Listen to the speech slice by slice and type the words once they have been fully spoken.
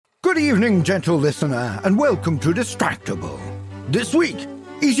Good evening, gentle listener, and welcome to Distractable. This week,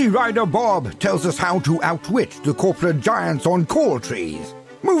 Easy Rider Bob tells us how to outwit the corporate giants on call trees.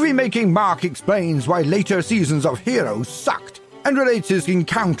 Movie-making Mark explains why later seasons of Heroes sucked and relates his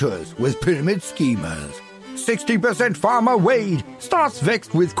encounters with pyramid schemers. 60% farmer Wade starts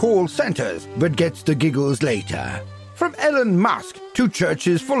vexed with call centers but gets the giggles later. From Elon Musk to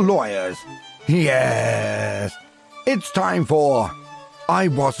churches for lawyers. Yes, it's time for I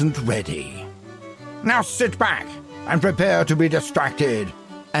Wasn't Ready. Now sit back and prepare to be distracted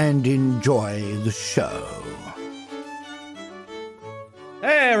and enjoy the show.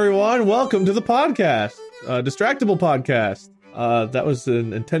 Hey everyone, welcome to the podcast, Distractable Podcast. That was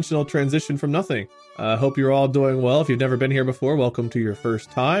an intentional transition from nothing. Hope you're all doing well. If you've never been here before, welcome to your first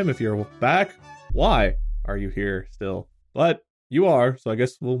time. If you're back, why are you here still? But you are, so I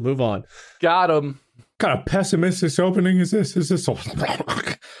guess we'll move on. Got him. What kind of pessimistic opening is this? Is this? What's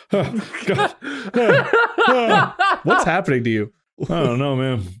happening to you? I don't know,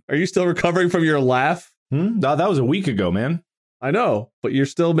 man. Are you still recovering from your laugh? That was a week ago, man. I know, but you're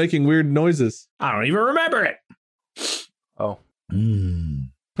still making weird noises. I don't even remember it. Oh.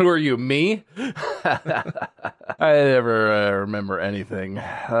 Who are you, me? I never remember anything.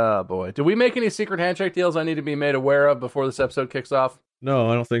 Oh, boy. Did we make any secret handshake deals I need to be made aware of before this episode kicks off? No,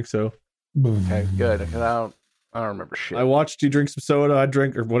 I don't think so. Okay, good. Because I don't remember shit. I watched you drink some soda. I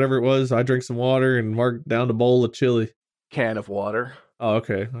drank, or whatever it was. I drank some water and Mark downed a bowl of chili. Can of water. Oh,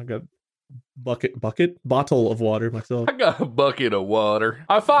 okay. I got bottle of water myself. I got a bucket of water.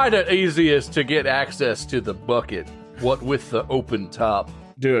 I find it easiest to get access to the bucket, what with the open top.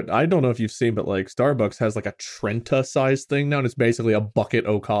 Dude, I don't know if you've seen, but like Starbucks has like a Trenta size thing now, and it's basically a bucket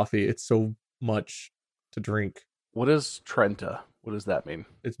of coffee. It's so much to drink. What is Trenta? What does that mean?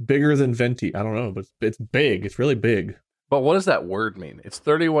 It's bigger than Venti. I don't know, but it's big. It's really big. But what does that word mean? It's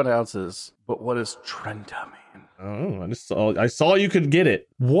 31 ounces, but what does Trenta mean? Oh, I saw you could get it.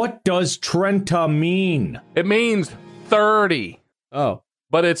 What does Trenta mean? It means 30. Oh.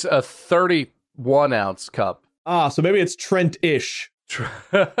 But it's a 31 ounce cup. Ah, so maybe it's Trent-ish.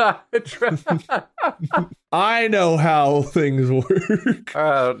 I know how things work.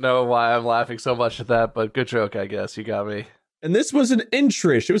 I don't know why I'm laughing so much at that, but good joke, I guess. You got me. And this was an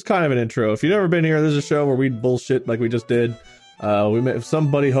intrish. It was kind of an intro. If you've never been here, there's a show where we bullshit like we just did. If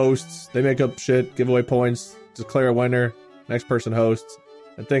somebody hosts, they make up shit, give away points, declare a winner, next person hosts,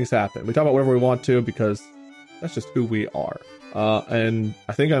 and things happen. We talk about whatever we want to because that's just who we are. And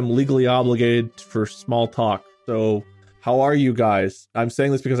I think I'm legally obligated for small talk. So how are you guys? I'm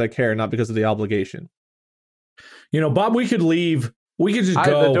saying this because I care, not because of the obligation. You know, Bob, we could leave. We could just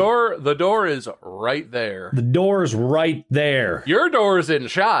go. The door is right there. The door's right there. Your door's in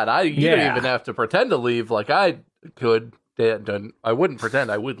shot. You don't even have to pretend to leave like I could. I wouldn't pretend.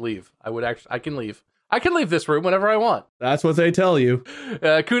 I would leave. I can leave. I can leave this room whenever I want. That's what they tell you.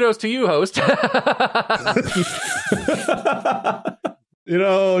 Kudos to you, host. You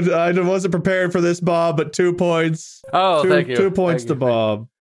know, I wasn't prepared for this, Bob, but 2 points. Oh, thank you. 2 points to Bob.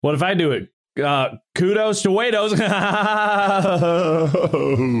 What if I do it? Kudos to Wados.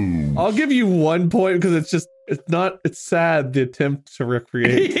 I'll give you 1 point because it's sad, the attempt to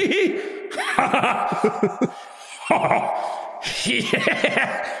recreate.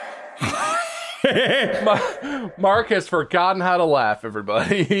 Mark has forgotten how to laugh,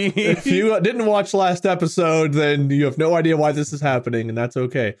 everybody. If you didn't watch last episode, then you have no idea why this is happening, and that's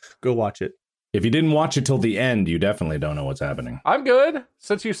okay. Go watch it. If you didn't watch it till the end, you definitely don't know what's happening. I'm good.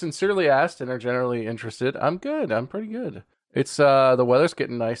 Since you sincerely asked and are generally interested, I'm good. I'm pretty good. It's the weather's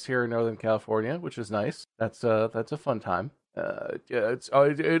getting nice here in Northern California, which is nice. That's a fun time. That's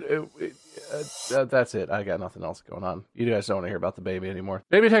it. I got nothing else going on. You guys don't want to hear about the baby anymore.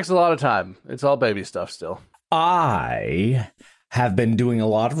 Baby takes a lot of time. It's all baby stuff still. I have been doing a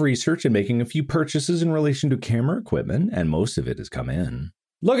lot of research and making a few purchases in relation to camera equipment, and most of it has come in.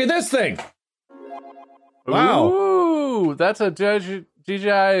 Look at this thing! Wow. Ooh, that's a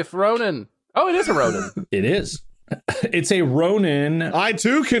DJI Ronin. Oh, it is a Ronin. It is. It's a Ronin. I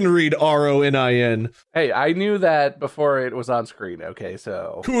too can read RONIN. Hey, I knew that before it was on screen. Okay,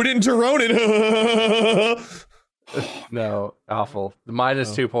 so Who into Ronin? no, awful.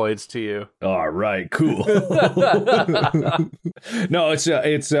 Minus 2 points to you. All right, cool. No, it's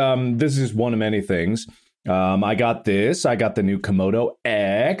this is one of many things. I got this. I got the new Komodo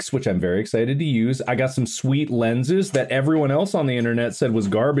X, which I'm very excited to use. I got some sweet lenses that everyone else on the internet said was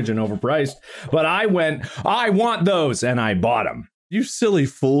garbage and overpriced. But I want those, and I bought them. You silly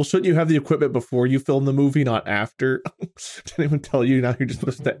fool. Shouldn't you have the equipment before you film the movie, not after? Didn't anyone tell you now you're just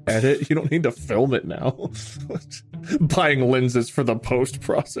supposed to edit? You don't need to film it now. Buying lenses for the post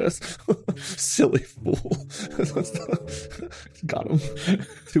process. Silly fool. Got him.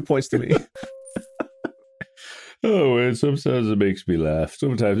 2 points to me. Oh, and sometimes it makes me laugh.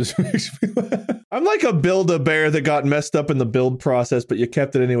 Sometimes it makes me laugh. I'm like a Build-A-Bear that got messed up in the build process, but you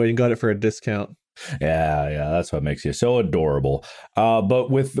kept it anyway and got it for a discount. Yeah, that's what makes you so adorable. But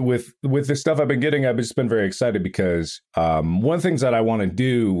with the stuff I've been getting, I've just been very excited because one of the things that I want to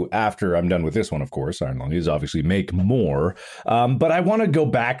do after I'm done with this one, of course, Iron Lung, is obviously make more. But I want to go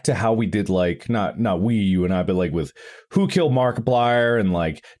back to how we did, like, not we, you and I, but like with Who Killed Markiplier and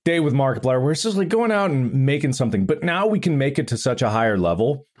like Day with Markiplier, where it's just like going out and making something. But now we can make it to such a higher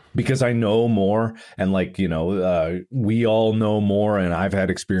level. Because I know more and like, you know, we all know more and I've had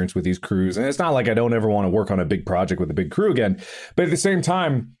experience with these crews. And it's not like I don't ever want to work on a big project with a big crew again. But at the same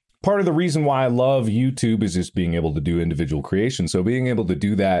time, part of the reason why I love YouTube is just being able to do individual creation. So being able to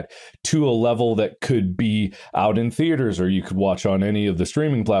do that to a level that could be out in theaters or you could watch on any of the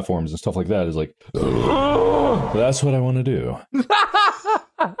streaming platforms and stuff like that is like, that's what I want to do.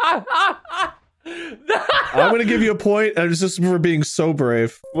 I'm going to give you a point. I'm just for being so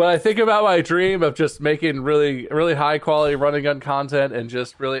brave. When I think about my dream of just making really, really high quality running gun content and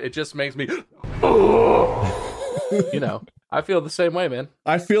just really, it just makes me, you know, I feel the same way, man.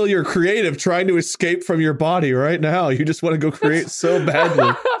 I feel you're creative trying to escape from your body right now. You just want to go create so badly.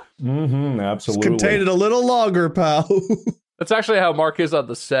 Absolutely. Just contain it a little longer, pal. That's actually how Mark is on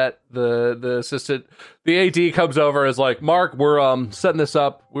the set. The assistant, the AD comes over is like, Mark, we're setting this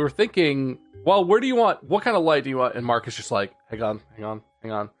up. We were thinking, well, what kind of light do you want? And Mark is just like, hang on. All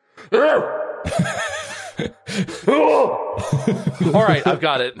right, I've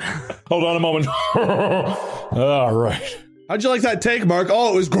got it. Hold on a moment. All right. How'd you like that take, Mark?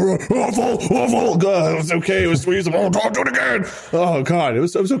 Oh, it was awful. God, it was okay. It was squeezable. Don't do it again. Oh God, it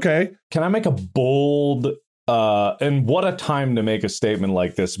was okay. Can I make a bold, and what a time to make a statement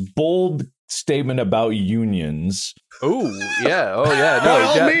like this, bold statement about unions. Oh yeah. No, by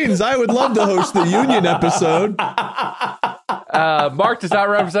all means, I would love to host the union episode. Mark does not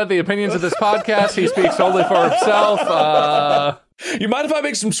represent the opinions of this podcast. He speaks only for himself. You mind if I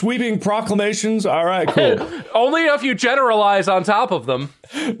make some sweeping proclamations? All right, cool. Only if you generalize on top of them.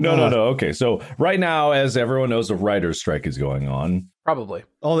 No. Okay, so right now, as everyone knows, a writer's strike is going on. Probably.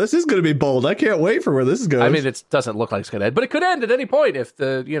 Oh, this is going to be bold. I can't wait for where this goes. I mean, it doesn't look like it's going to end, but it could end at any point if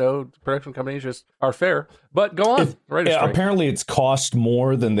the production companies just are fair. But go on. Apparently, it's cost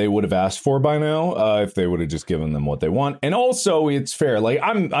more than they would have asked for by now if they would have just given them what they want. And also, it's fair. Like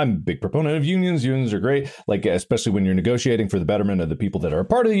I'm a big proponent of unions. Unions are great. Like especially when you're negotiating for the betterment of the people that are a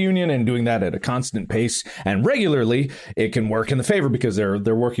part of the union and doing that at a constant pace and regularly, it can work in the favor because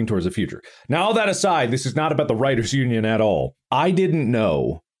they're working towards the future. Now, all that aside, this is not about the writers' union at all. I didn't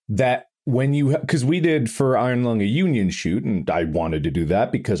know that because we did for Iron Lung a union shoot, and I wanted to do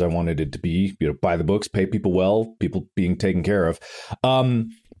that because I wanted it to be, by the books, pay people well, people being taken care of.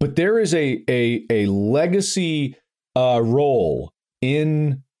 But there is a legacy role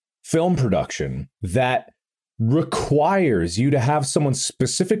in film production that requires you to have someone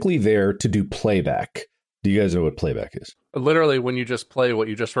specifically there to do playback. Do you guys know what playback is? Literally, when you just play what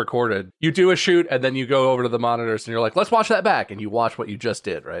you just recorded, you do a shoot and then you go over to the monitors and you're like, let's watch that back. And you watch what you just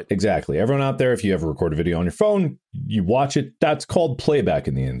did, right? Exactly. Everyone out there, if you ever record a video on your phone, you watch it. That's called playback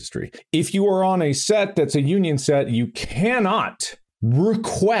in the industry. If you are on a set that's a union set, you cannot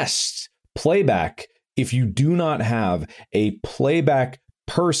request playback if you do not have a playback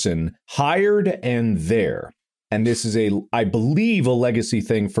person hired and there. And this is I believe, a legacy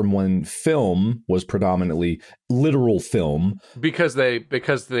thing from when film was predominantly literal film. Because they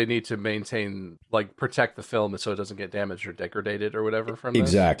need to maintain, like, protect the film so it doesn't get damaged or degraded or whatever from this.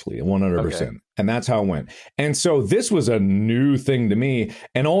 Exactly, 100%. Okay. And that's how it went. And so this was a new thing to me.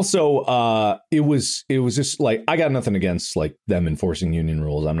 And also, it was just like, I got nothing against like them enforcing union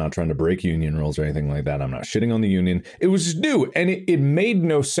rules. I'm not trying to break union rules or anything like that. I'm not shitting on the union. It was just new. And it made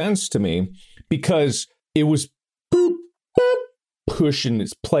no sense to me because it was pushing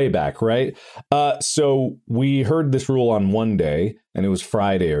its playback, right? So we heard this rule on one day, and it was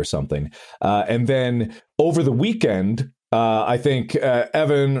Friday or something. And then over the weekend, I think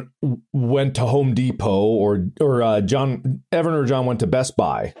Evan went to Home Depot, or John went to Best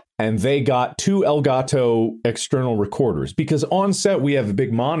Buy, and they got 2 Elgato external recorders because on set we have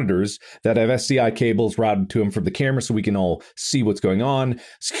big monitors that have SDI cables routed to them for the camera so we can all see what's going on.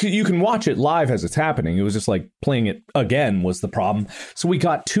 So you can watch it live as it's happening. It was just like playing it again was the problem. So we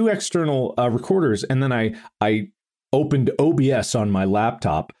got 2 external recorders, and then I opened OBS on my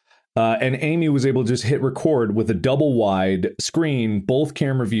laptop. And Amy was able to just hit record with a double wide screen, both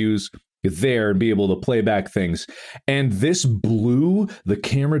camera views there, and be able to play back things. And this blew the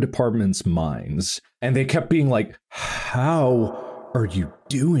camera department's minds. And they kept being like, how are you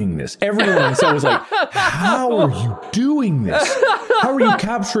doing this? Everyone on set was like, how are you doing this? How are you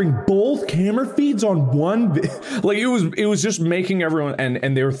capturing both camera feeds on one? Like it was just making everyone,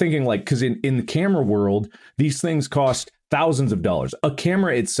 and they were thinking like, because in the camera world, these things cost thousands of dollars. A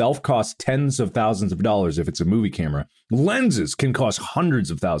camera itself costs tens of thousands of dollars if it's a movie camera. Lenses can cost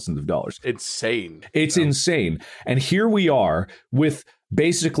hundreds of thousands of dollars. Insane. It's insane. And here we are with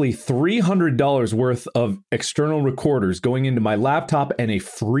basically $300 worth of external recorders going into my laptop and a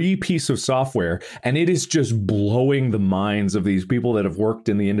free piece of software. And it is just blowing the minds of these people that have worked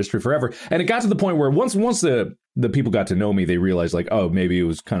in the industry forever. And it got to the point where once the people got to know me, they realized like, oh, maybe it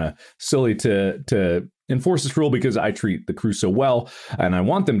was kind of silly to enforce this rule because I treat the crew so well and I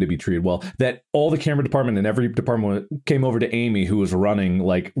want them to be treated well, that all the camera department and every department came over to Amy, who was running,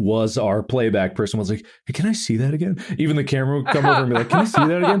 like was our playback person, was like, hey, can I see that again? Even the camera would come over and be like, can I see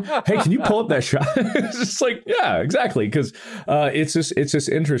that again? Hey, can you pull up that shot? It's just like, yeah, exactly. Because it's just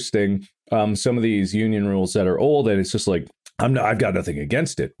interesting. Some of these union rules that are old, and it's just like, I've got nothing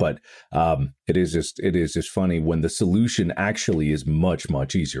against it, but it is just funny when the solution actually is much,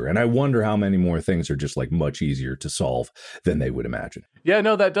 much easier. And I wonder how many more things are just like much easier to solve than they would imagine. Yeah,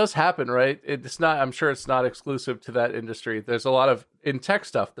 no, that does happen, right? It's not, I'm sure it's not exclusive to that industry. There's a lot of, in tech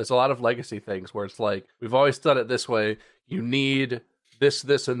stuff, there's a lot of legacy things where it's like, we've always done it this way. You need this,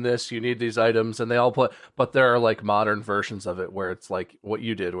 and this, you need these items, and they all play. But there are like modern versions of it where it's like what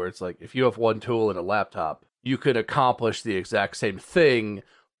you did, where it's like, if you have one tool in a laptop, you could accomplish the exact same thing,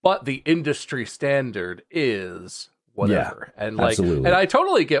 but the industry standard is whatever. Yeah, and like, absolutely. And I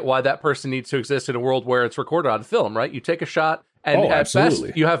totally get why that person needs to exist in a world where it's recorded on film, right? You take a shot, and at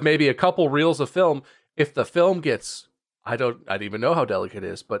best, you have maybe a couple reels of film. If the film gets, I don't even know how delicate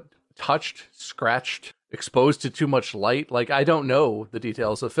it is, but touched, scratched, exposed to too much light, like I don't know the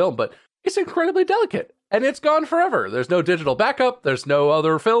details of film, but it's incredibly delicate. And it's gone forever. There's no digital backup. There's no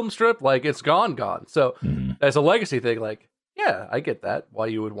other film strip. Like, it's gone. So as a legacy thing, like, yeah, I get that. Why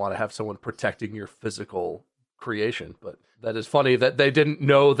you would want to have someone protecting your physical creation. But that is funny that they didn't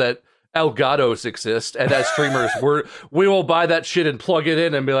know that Elgatos exist. And as streamers, we will buy that shit and plug it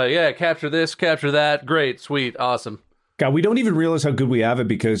in and be like, yeah, capture this, capture that. Great, sweet, awesome. God, we don't even realize how good we have it,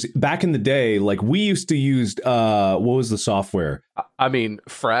 because back in the day, like we used to use, what was the software? I mean,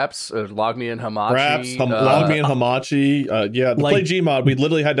 Fraps, Logme and Hamachi. Fraps, Logme and Hamachi. Yeah, to play Gmod, we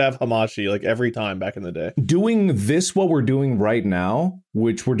literally had to have Hamachi like every time back in the day. Doing this, what we're doing right now,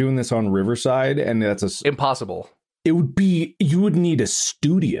 which we're doing this on Riverside, and that's impossible. It would be, you would need a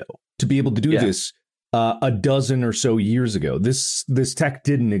studio to be able to do this. A dozen or so years ago, this tech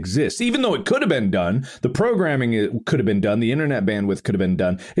didn't exist. Even though it could have been done, the programming could have been done, the internet bandwidth could have been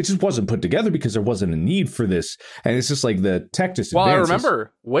done. It just wasn't put together because there wasn't a need for this. And it's just like the tech just advances. Well, I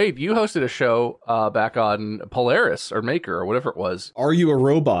remember, Wade, you hosted a show back on Polaris or Maker or whatever it was. Are You a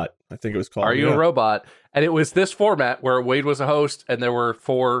Robot? I think it was called. Are You a Robot? And it was this format where Wade was a host and there were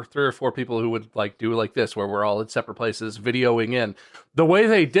 3 or 4 people who would like do like this, where we're all in separate places videoing in. The way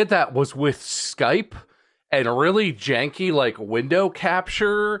they did that was with Skype and really janky like window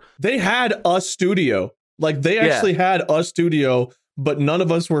capture. They had a studio. Like they actually had a studio, but none of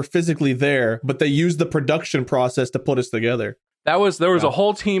us were physically there, but they used the production process to put us together. There was a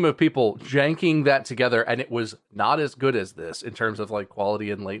whole team of people janking that together, and it was not as good as this in terms of like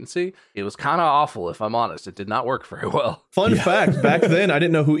quality and latency. It was kind of awful, if I'm honest. It did not work very well. Fun fact, back then I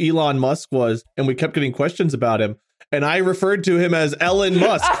didn't know who Elon Musk was, and we kept getting questions about him. And I referred to him as Elon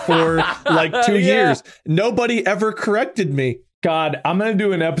Musk for like 2 years. Nobody ever corrected me. God, I'm going to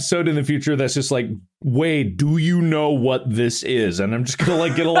do an episode in the future that's just like, Wade, do you know what this is? And I'm just going to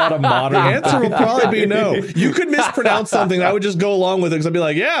like get a lot of modern. The answer will probably be no. You could mispronounce something. I would just go along with it because I'd be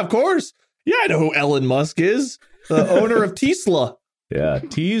like, yeah, of course. Yeah, I know who Elon Musk is. The owner of Tesla. Yeah,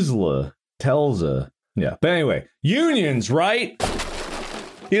 Tesla. Yeah. But anyway, unions, right?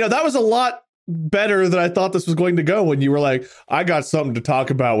 You know, that was a lot better than I thought this was going to go when you were like, I got something to talk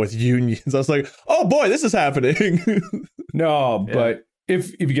about with unions. I was like, oh boy, this is happening. No, but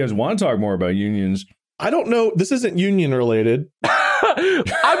if you guys want to talk more about unions, I don't know. This isn't union related.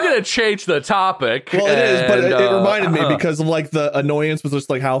 I'm going to change the topic. Well, it is, but it reminded me because of like the annoyance with just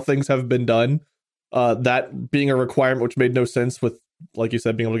like how things have been done. That being a requirement, which made no sense with, like you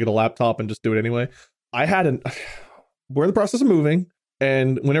said, being able to get a laptop and just do it anyway. We're in the process of moving.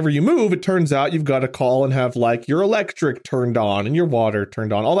 And whenever you move, it turns out you've got to call and have like your electric turned on and your water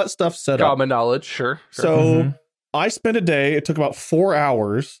turned on, all that stuff set up. Common knowledge, sure. So I spent a day, it took about 4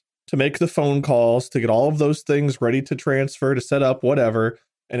 hours to make the phone calls, to get all of those things ready to transfer, to set up, whatever.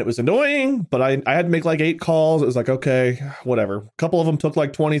 And it was annoying, but I had to make like 8 calls. It was like, okay, whatever. A couple of them took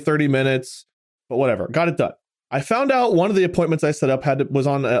like 20, 30 minutes, but whatever. Got it done. I found out one of the appointments I set up was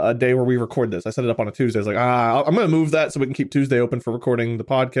on a day where we record this. I set it up on a Tuesday. I was like, I'm going to move that so we can keep Tuesday open for recording the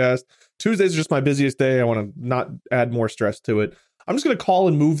podcast. Tuesdays are just my busiest day. I want to not add more stress to it. I'm just going to call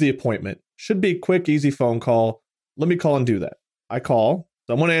and move the appointment. Should be a quick, easy phone call. Let me call and do that. I call.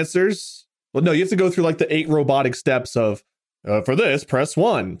 Someone answers. Well, no, you have to go through like the 8 robotic steps of, for this, press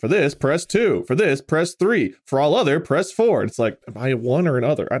 1. For this, press 2. For this, press 3. For all other, press 4. It's like, am I a 1 or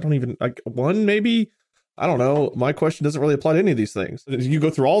another? I don't even, like 1 maybe? I don't know. My question doesn't really apply to any of these things. You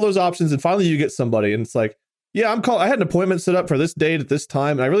go through all those options and finally you get somebody and it's like, yeah, I had an appointment set up for this date at this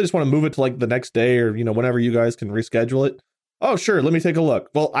time. And I really just want to move it to like the next day or, whenever you guys can reschedule it. Oh, sure. Let me take a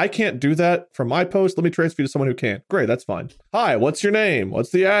look. Well, I can't do that from my post. Let me transfer you to someone who can. Great. That's fine. Hi, what's your name? What's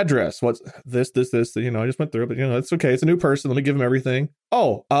the address? What's this? I just went through it, but it's okay. It's a new person. Let me give them everything.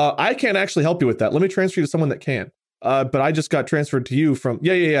 Oh, I can't actually help you with that. Let me transfer you to someone that can. But I just got transferred to you from,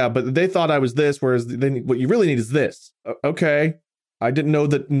 yeah. But they thought I was this, whereas what you really need is this. Okay. I didn't know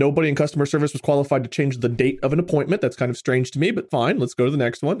that nobody in customer service was qualified to change the date of an appointment. That's kind of strange to me, but fine. Let's go to the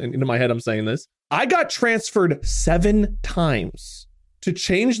next one. And in my head, I'm saying this. I got transferred 7 times to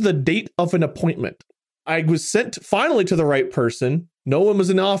change the date of an appointment. I was sent finally to the right person. No one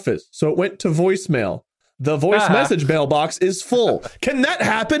was in office, so it went to voicemail. The voice message mailbox is full. Can that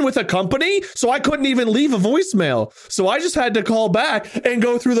happen with a company? So I couldn't even leave a voicemail. So I just had to call back and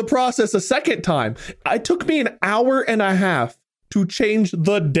go through the process a second time. It took me an hour and a half to change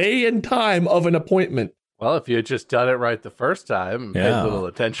the day and time of an appointment. Well, if you had just done it right the first time, paid a little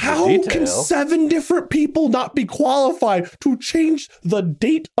attention to detail. How can 7 different people not be qualified to change the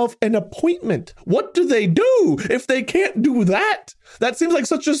date of an appointment? What do they do if they can't do that? That seems like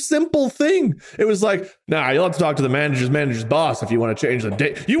such a simple thing. It was like, nah, you'll have to talk to the manager's boss if you want to change the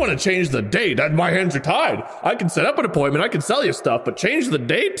date. You want to change the date? My hands are tied. I can set up an appointment. I can sell you stuff, but change the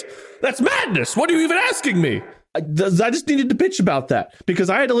date? That's madness. What are you even asking me? I just needed to bitch about that because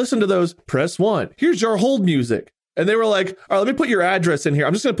I had to listen to those. Press 1. Here's your hold music. And they were like, all right, let me put your address in here.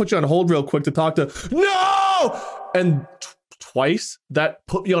 I'm just going to put you on hold real quick to talk to. No! And twice that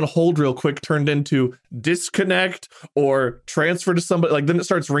put me on hold real quick turned into disconnect or transfer to somebody. Like then it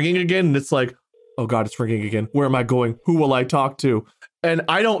starts ringing again. And it's like, oh God, it's ringing again. Where am I going? Who will I talk to? And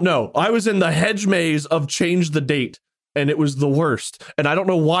I don't know. I was in the hedge maze of change the date. And it was the worst. And I don't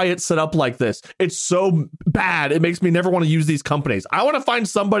know why it's set up like this. It's so bad. It makes me never want to use these companies. I want to find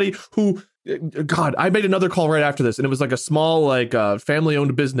somebody who, God, I made another call right after this. And it was like a small, family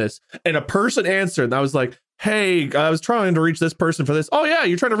owned business. And a person answered. And I was like, hey, I was trying to reach this person for this. Oh, yeah,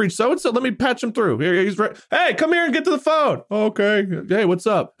 you're trying to reach so-and-so? Let me patch him through. Here, he's right. Hey, come here and get to the phone. Okay. Hey, what's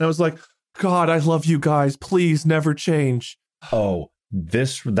up? And I was like, God, I love you guys. Please never change. Oh.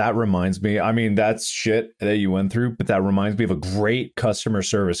 That reminds me, I mean, that's shit that you went through, but that reminds me of a great customer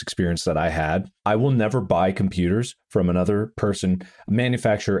service experience that I had. I will never buy computers from another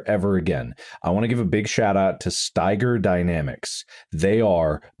manufacturer ever again. I want to give a big shout out to Steiger Dynamics. They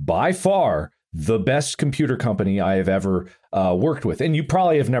are by far the best computer company I have ever worked with. And you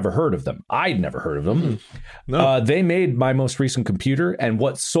probably have never heard of them. I'd never heard of them. No. They made my most recent computer. And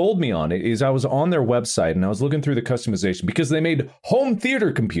what sold me on it is I was on their website and I was looking through the customization because they made home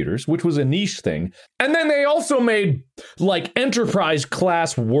theater computers, which was a niche thing. And then they also made like enterprise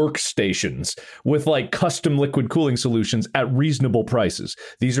class workstations with like custom liquid cooling solutions at reasonable prices.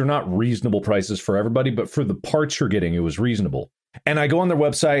 These are not reasonable prices for everybody, but for the parts you're getting, it was reasonable. And I go on their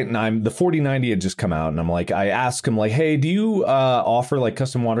website and the 4090 had just come out and I'm like, I ask him like, hey, do you offer like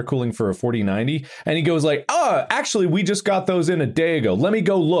custom water cooling for a 4090? And he goes like, oh, actually, we just got those in a day ago. Let me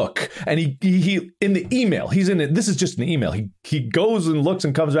go look. And he in the email, he's in it. This is just an email. He goes and looks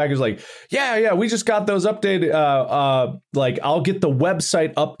and comes back and is like, yeah, we just got those updated. Like I'll get the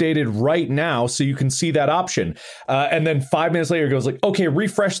website updated right now so you can see that option. And then 5 minutes later, he goes like, okay,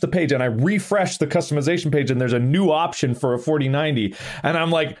 refresh the page. And I refresh the customization page and there's a new option for a 4090. And I'm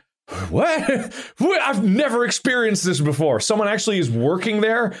like, what? I've never experienced this before. Someone actually is working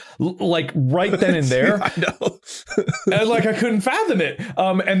there, like right then and there. I know. And like I couldn't fathom it.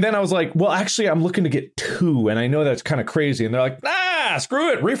 And then I was like, well, actually, I'm looking to get 2, and I know that's kind of crazy. And they're like,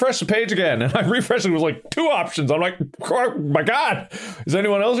 screw it, refresh the page again. And I refreshed it. It was like 2 options. I'm like, oh my God, is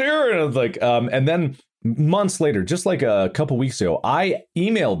anyone else here? And I was like, and then months later, just like a couple weeks ago, I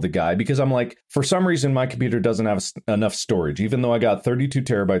emailed the guy because I'm like, for some reason, my computer doesn't have enough storage. Even though I got 32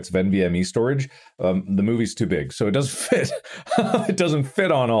 terabytes of NVMe storage, the movie's too big. So it doesn't fit. It doesn't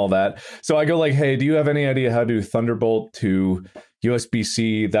fit on all that. So I go like, hey, do you have any idea how to do Thunderbolt to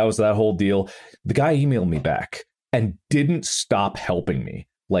USB-C? That was that whole deal. The guy emailed me back and didn't stop helping me.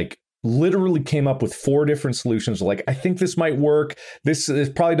 Like, literally came up with 4 different solutions. Like, I think this might work. This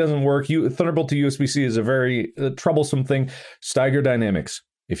probably doesn't work. Thunderbolt to USB-C is a very troublesome thing. Steiger Dynamics.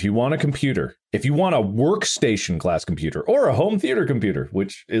 If you want a computer, if you want a workstation class computer or a home theater computer,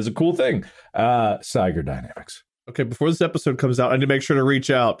 which is a cool thing, Steiger Dynamics. Okay, before this episode comes out, I need to make sure to reach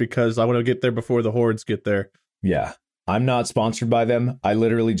out because I want to get there before the hordes get there. Yeah. I'm not sponsored by them. I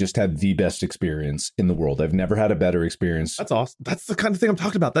literally just had the best experience in the world. I've never had a better experience. That's awesome. That's the kind of thing I'm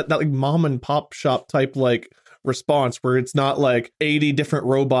talking about. That like mom and pop shop type like response where it's not like 80 different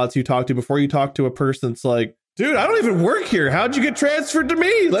robots you talk to before you talk to a person. It's like, dude, I don't even work here. How'd you get transferred to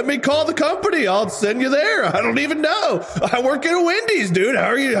me? Let me call the company. I'll send you there. I don't even know. I work at a Wendy's, dude. How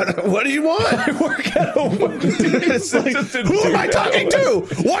are you? What do you want? I work at a Wendy's. It's like, who am I talking to?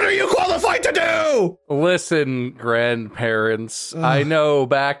 What are you qualified to do? Listen, grandparents, I know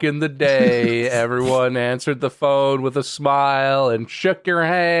back in the day, everyone answered the phone with a smile and shook your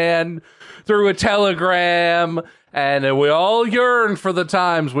hand through a telegram. And we all yearn for the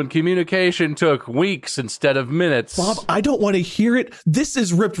times when communication took weeks instead of minutes. Bob, I don't want to hear it. This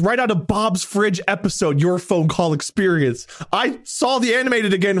is ripped right out of Bob's Fridge episode, Your Phone Call Experience. I saw the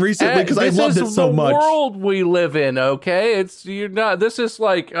animated again recently because I loved it so much. This is the world we live in, okay? This is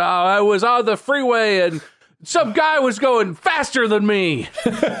like, I was on the freeway and some guy was going faster than me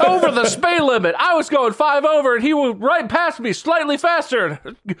over the speed limit. I was going 5 over and he went right past me slightly faster.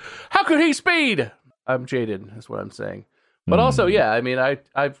 How could he speed? I'm jaded, is what I'm saying. But also, yeah, I mean,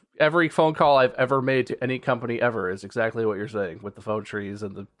 I've every phone call I've ever made to any company ever is exactly what you're saying with the phone trees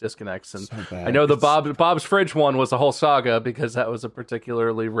and the disconnects. And so I know the Bob's Fridge one was a whole saga because that was a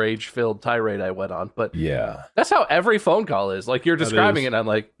particularly rage-filled tirade I went on. But yeah, that's how every phone call is. Like, you're describing it, and I'm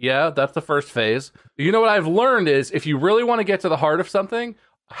like, yeah, that's the first phase. You know what I've learned is if you really want to get to the heart of something,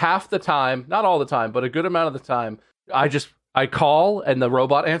 half the time, not all the time, but a good amount of the time, I call and the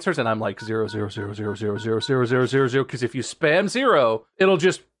robot answers and I'm like 00000000000 because if you spam 0, it'll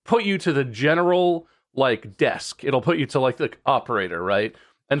just put you to the general like desk. It'll put you to like the operator, right?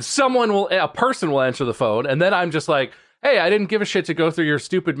 And a person will answer the phone and then I'm just like, hey, I didn't give a shit to go through your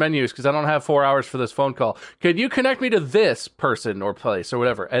stupid menus because I don't have 4 hours for this phone call. Can you connect me to this person or place or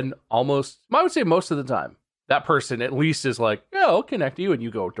whatever? And I would say most of the time, that person at least is like, yeah, I'll connect you, and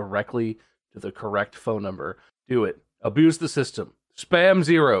you go directly to the correct phone number. Do it. Abuse the system. Spam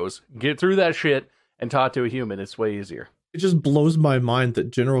zeros. Get through that shit and talk to a human. It's way easier. It just blows my mind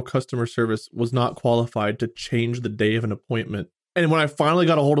that general customer service was not qualified to change the day of an appointment. And when I finally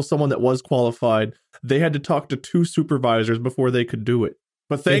got a hold of someone that was qualified, they had to talk to 2 supervisors before they could do it.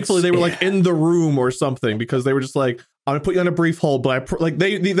 But thankfully, they were like in the room or something because they were just like, I'm gonna put you on a brief hold. But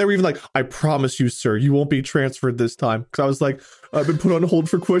they were even like, I promise you, sir, you won't be transferred this time. Because I was like, I've been put on hold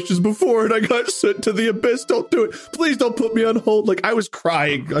for questions before and I got sent to the abyss. Don't do it. Please don't put me on hold. Like, I was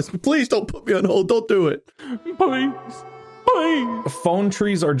crying. I said, please don't put me on hold. Don't do it. Please. Phone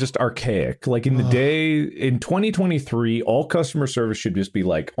trees are just archaic. Like in the day, in 2023, all customer service should just be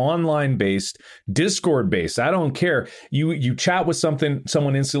like online based, Discord based. I don't care. You chat with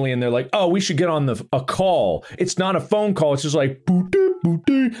someone instantly and they're like, oh, we should get on a call. It's not a phone call. It's just like, boot, boot,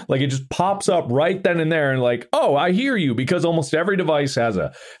 boot. Like it just pops up right then and there and like, oh, I hear you, because almost every device has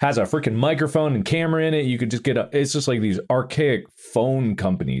a freaking microphone and camera in it. You could just it's just like these archaic phone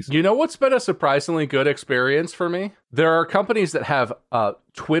companies. You know what's been a surprisingly good experience for me? There are companies that have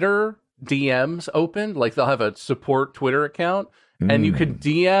Twitter DMs open, like they'll have a support Twitter account, and you can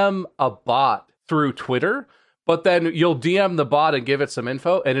DM a bot through Twitter, but then you'll DM the bot and give it some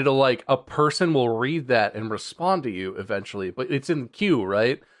info, and it'll like a person will read that and respond to you eventually, but it's in queue,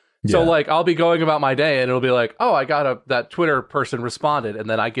 right? Yeah. So like I'll be going about my day and it'll be like, oh, I got that Twitter person responded, and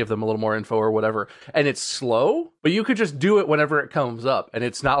then I give them a little more info or whatever. And it's slow, but you could just do it whenever it comes up. And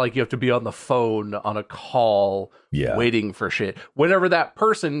it's not like you have to be on the phone on a call waiting for shit. Whenever that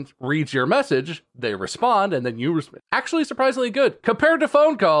person reads your message, they respond and then you respond. Actually surprisingly good compared to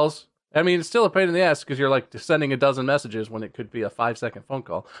phone calls. I mean, it's still a pain in the ass because you're like sending a dozen messages when it could be a 5-second phone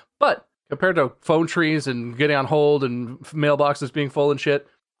call. But compared to phone trees and getting on hold and mailboxes being full and shit,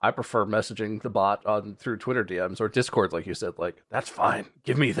 I prefer messaging the bot through Twitter DMs or Discord, like you said. Like, that's fine.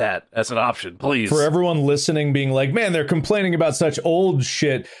 Give me that as an option, please. For everyone listening, being like, man, they're complaining about such old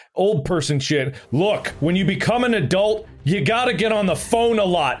person shit. Look, when you become an adult, you gotta get on the phone a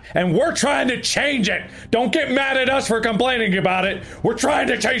lot, and we're trying to change it. Don't get mad at us for complaining about it. We're trying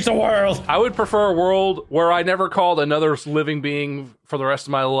to change the world. I would prefer a world where I never called another living being for the rest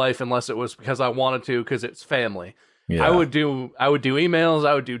of my life unless it was because I wanted to, because it's family. Yeah. I would do emails,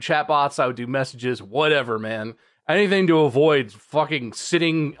 I would do chatbots, I would do messages, whatever, man. Anything to avoid fucking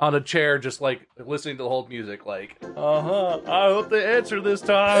sitting on a chair just like listening to the whole music, like, I hope they answer this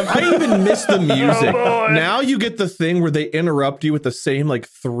time. I even miss the music. Now you get the thing where they interrupt you with the same like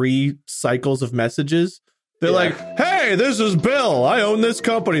 3 cycles of messages. They're like, hey, this is Bill. I own this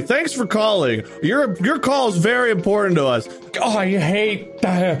company. Thanks for calling. Your call is very important to us. Oh, I hate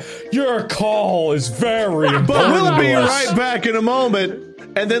that. Your call is very important. But we'll be right back in a moment.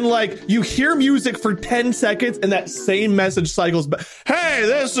 And then, like, you hear music for 10 seconds, and that same message cycles back. Hey,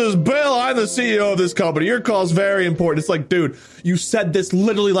 this is Bill. I'm the CEO of this company. Your call is very important. It's like, dude, you said this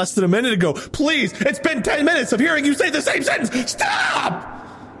literally less than a minute ago. Please, it's been 10 minutes of hearing you say the same sentence. Stop!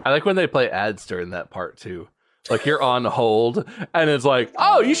 I like when they play ads during that part, too. Like, you're on hold, and it's like,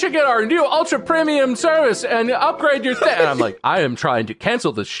 oh, you should get our new ultra premium service and upgrade your thing. And I'm like, I am trying to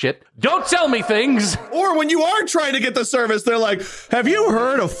cancel this shit. Don't sell me things. Or when you are trying to get the service, they're like, have you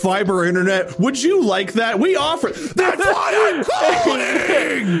heard of fiber internet? Would you like that? We offer. That's why I'm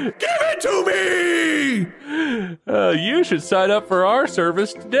calling. Give it to me. You should sign up for our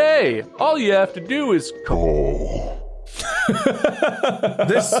service today. All you have to do is call.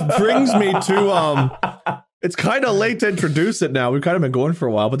 This brings me to it's kind of late to introduce it now. We've kind of been going for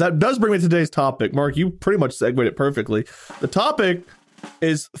a while, but that does bring me to today's topic. Mark, you pretty much segued it perfectly. The topic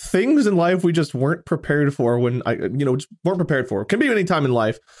is things in life we just weren't prepared for just weren't prepared for. It can be any time in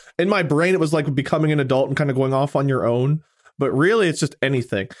life. In my brain, it was like becoming an adult and kind of going off on your own. But really, it's just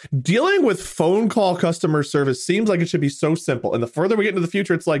anything. Dealing with phone call customer service seems like it should be so simple. And the further we get into the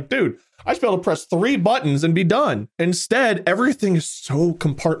future, it's like, dude, I should be able to press 3 buttons and be done. Instead, everything is so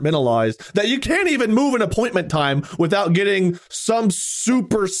compartmentalized that you can't even move an appointment time without getting some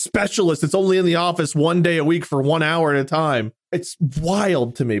super specialist that's only in the office 1 day a week for 1 hour at a time. It's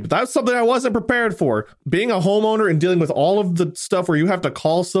wild to me, but that's something I wasn't prepared for. Being a homeowner and dealing with all of the stuff where you have to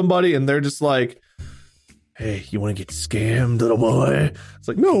call somebody and they're just like, hey, you want to get scammed, little boy? It's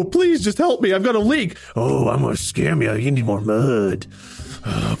like, no, please just help me. I've got a leak. Oh, I'm going to scam you. You need more mud.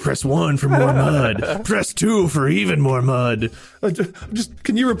 Press 1 for more mud. Press 2 for even more mud.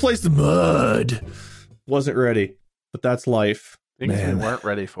 Can you replace the mud? Wasn't ready, but that's life. Things we weren't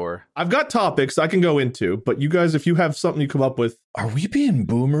ready for. I've got topics I can go into, but you guys, if you have something you come up with. Are we being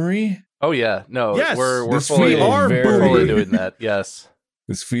boomery? Oh, yeah. No, yes, we're fully doing that. Yes.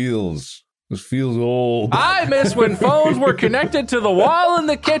 This feels old. I miss when phones were connected to the wall in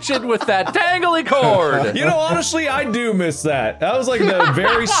the kitchen with that dangly cord. You know, honestly, I do miss that. That was like the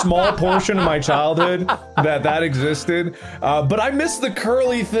very small portion of my childhood that existed. But I miss the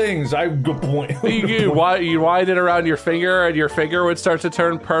curly things. Good point. You wind it around your finger, and your finger would start to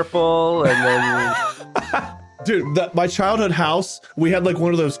turn purple, and then... Dude, my childhood house, we had like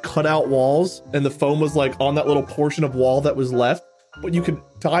one of those cutout walls, and the phone was like on that little portion of wall that was left. But you could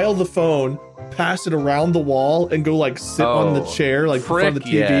dial the phone, pass it around the wall, and go like sit on the chair, like in front of the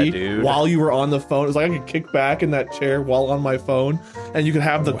TV while you were on the phone. It was like I could kick back in that chair while on my phone, and you could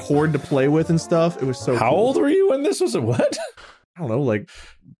have the cord to play with and stuff. It was so How old were you when this was? What? I don't know, like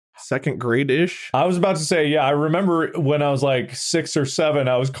 2nd grade-ish. I was about to say, yeah, I remember when I was like 6 or 7,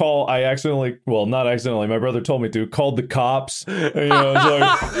 not accidentally, my brother told me to, called the cops. And, I was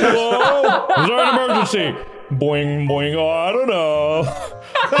like, hello? Is there an emergency? Boing, boing, oh, I don't know.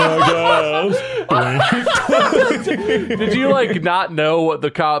 I guess. Did you like not know what the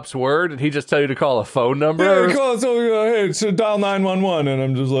cops were? Did he just tell you to call a phone number? Yeah, he called, hey, it's dial 911. And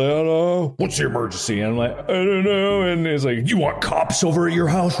I'm just like, I don't know. What's the emergency? And I'm like, I don't know. And he's like, you want cops over at your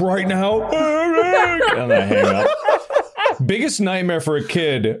house right now? And I hang up. Biggest nightmare for a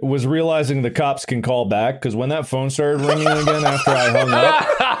kid was realizing the cops can call back, because when that phone started ringing again after I hung up,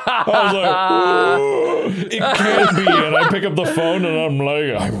 I was like, it can't be. And I pick up the phone and I'm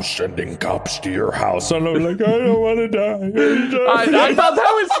like, I'm sending cops to your house. And I'm like, I don't want to die. I thought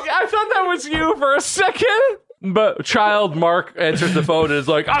that was you for a second. But child Mark answers the phone and is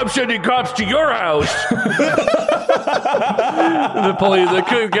like, I'm sending cops to your house. The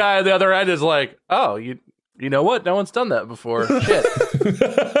good guy on the other end is like, oh, you know what? No one's done that before. Shit.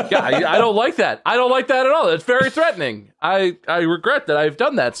 Yeah, I don't like that. I don't like that at all. It's very threatening. I regret that I've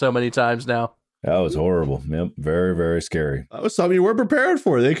done that so many times now. That was horrible. Yep. Very, very scary. That was something you weren't prepared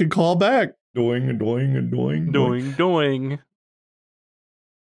for. They could call back. Doing, doing, doing, Doing, doing.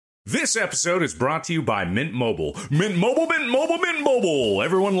 This episode is brought to you by Mint Mobile. Mint Mobile, Mint Mobile, Mint Mobile.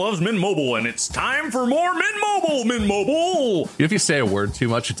 Everyone loves Mint Mobile, and it's time for more Mint Mobile, Mint Mobile. If you say a word too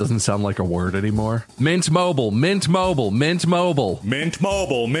much, it doesn't sound like a word anymore. Mint Mobile, Mint Mobile, Mint Mobile. Mint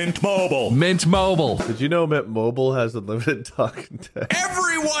Mobile, Mint Mobile. Mint Mobile. Did you know Mint Mobile has unlimited talk and text?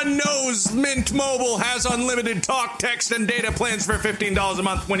 Everyone knows Mint Mobile has unlimited talk, text, and data plans for $15 a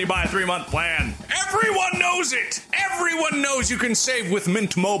month when you buy a 3-month plan. Everyone knows it. Everyone knows you can save with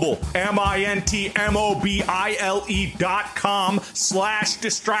Mint Mobile.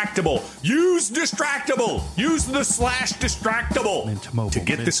 MINTMOBILE.com/distractible. Use Distractible. Use the /distractible. To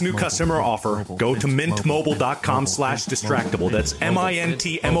get this new customer offer, go to mintmobile.com/distractible. That's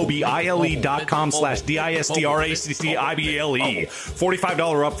MINTMOBILE.com/DISTRACCIBLE.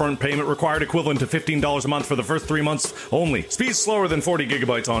 $45 upfront payment required, equivalent to $15 a month for the first 3 months only. Speed slower than 40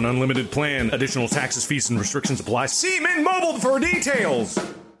 gigabytes on unlimited plan. Additional taxes, fees, and restrictions apply. See Mint Mobile for details.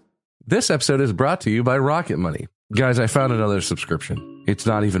 This episode is brought to you by Rocket Money. Guys, I found another subscription. It's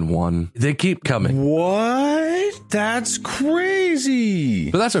not even one. They keep coming. What? That's crazy.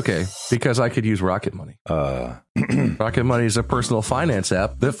 But that's okay, because I could use Rocket Money. Rocket Money is a personal finance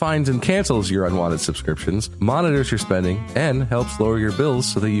app that finds and cancels your unwanted subscriptions, monitors your spending, and helps lower your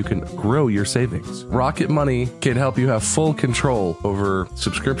bills so that you can grow your savings. Rocket Money can help you have full control over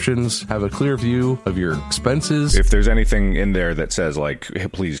subscriptions, have a clear view of your expenses. If there's anything in there that says, like, hey,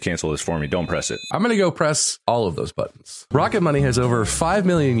 please cancel this for me, don't press it. I'm going to go press all of those buttons. Rocket Money has over 5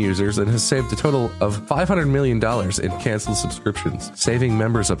 million users and has saved a total of $500 million in canceled subscriptions, saving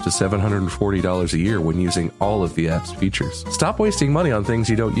members up to $740 a year when using all of the app's features. Stop wasting money on things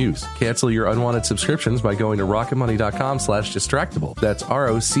you don't use. Cancel your unwanted subscriptions by going to rocketmoney.com/distractible. That's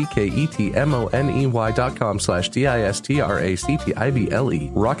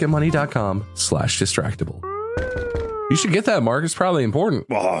ROCKETMONEY.com/DISTRACTIBLE. Rocketmoney.com/distractible. You should get that, Mark. It's probably important.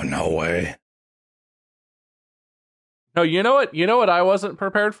 Oh, no way. No, you know what? You know what I wasn't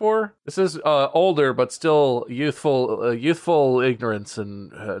prepared for? This is older, but still youthful ignorance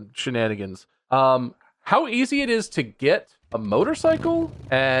and shenanigans. How easy it is to get a motorcycle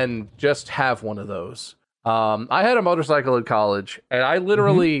and just have one of those. I had a motorcycle in college, and I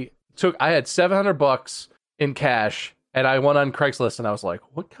literally I had $700 in cash, and I went on Craigslist, and I was like,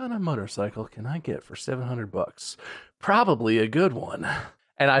 what kind of motorcycle can I get for $700? Probably a good one.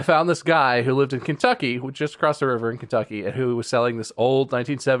 And I found this guy who lived in Kentucky, who just across the river in Kentucky, and who was selling this old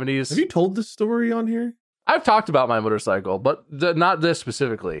 1970s. Have you told this story on here? I've talked about my motorcycle, but not this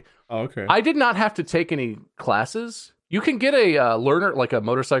specifically. Oh, okay. I did not have to take any classes. You can get a learner, like a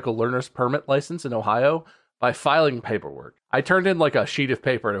motorcycle learner's permit license in Ohio by filing paperwork. I turned in like a sheet of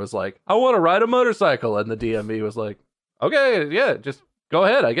paper and it was like, I want to ride a motorcycle. And the DMV was like, okay, yeah, just go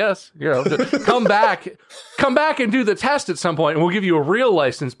ahead, I guess. You know, come back and do the test at some point and we'll give you a real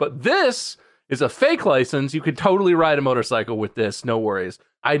license. But this is a fake license. You could totally ride a motorcycle with this. No worries.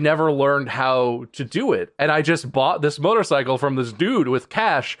 I never learned how to do it. And I just bought this motorcycle from this dude with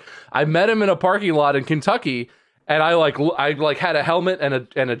cash. I met him in a parking lot in Kentucky. And I had a helmet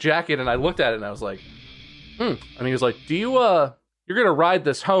and a jacket. And I looked at it and I was like, And he was like, you're going to ride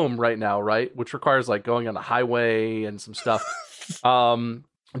this home right now, right? Which requires like going on a highway and some stuff.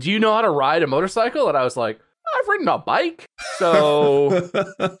 Do you know how to ride a motorcycle? And I was like, I've ridden a bike. So I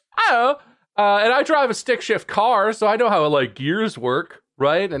don't know. And I drive a stick shift car, so I know how like gears work,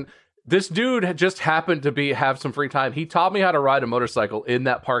 right? And this dude had just happened to have some free time. He taught me how to ride a motorcycle in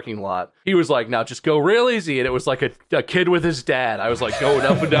that parking lot. He was like, now just go real easy. And it was like a kid with his dad. I was like going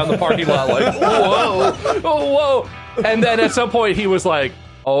up and down the parking lot like, whoa, whoa. And then at some point he was like,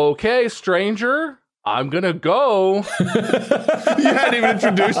 okay, stranger, I'm going to go. You hadn't even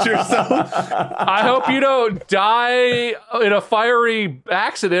introduced yourself. I hope you don't die in a fiery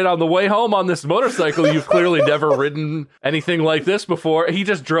accident on the way home on this motorcycle. You've clearly never ridden anything like this before. He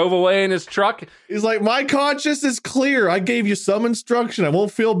just drove away in his truck. He's like, my conscience is clear. I gave you some instruction. I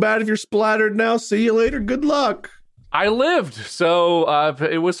won't feel bad if you're splattered now. See you later. Good luck. I lived, so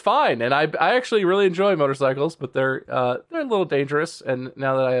it was fine. And I actually really enjoy motorcycles, but they're a little dangerous. And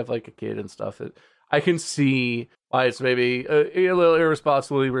now that I have like a kid and stuff, I can see why it's maybe a little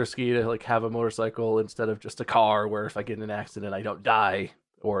irresponsibly risky to like have a motorcycle instead of just a car where if I get in an accident, I don't die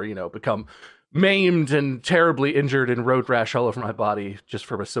or, become maimed and terribly injured and road rash all over my body just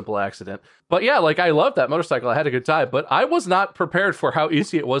from a simple accident. But yeah, like I loved that motorcycle. I had a good time, but I was not prepared for how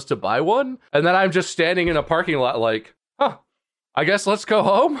easy it was to buy one. And then I'm just standing in a parking lot like, I guess let's go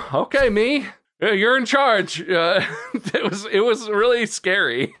home. Okay, me. You're in charge. It was really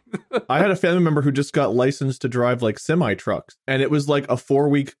scary. I had a family member who just got licensed to drive like semi trucks, and it was like a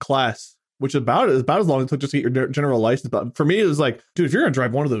 4-week class, which is about as long as it took just to get your general license. But for me, it was like, dude, if you're gonna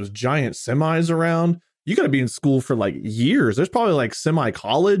drive one of those giant semis around, you got to be in school for like years. There's probably like semi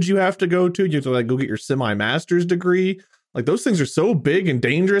college you have to go to. You have to like go get your semi master's degree. Like those things are so big and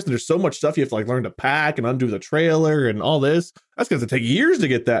dangerous, and there's so much stuff you have to like learn to pack and undo the trailer and all this. That's going to take years to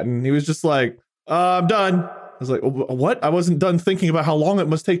get that. And he was just like, I'm done. I was like, what? I wasn't done thinking about how long it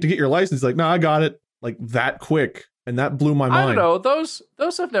must take to get your license. He's like, no, I got it like that quick. And that blew my mind. I don't know.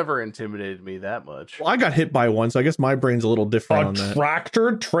 Those have never intimidated me that much. Well, I got hit by one, so I guess my brain's a little different on that. A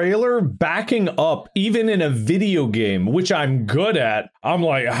tractor trailer backing up, even in a video game, which I'm good at. I'm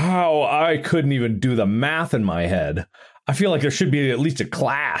like, how? I couldn't even do the math in my head. I feel like there should be at least a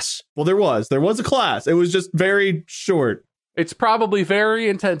class. Well, there was a class. It was just very short. It's probably very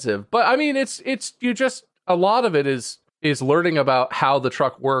intensive, but I mean, it's you just, a lot of it is learning about how the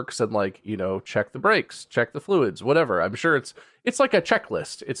truck works and like, you know, check the brakes, check the fluids, whatever. I'm sure it's like a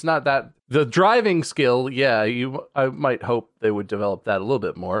checklist. It's not that the driving skill. Yeah, I might hope they would develop that a little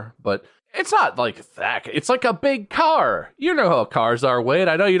bit more, but it's not like that. It's like a big car. You know how cars are, Wade.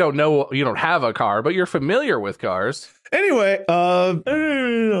 I know you don't have a car, but you're familiar with cars. Anyway, I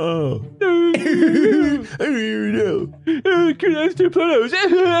don't know. Can I still photos?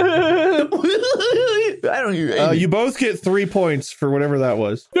 I don't hear you both get 3 points for whatever that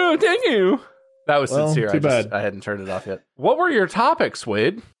was. No, thank you. That was sincere. Too bad. I hadn't turned it off yet. What were your topics,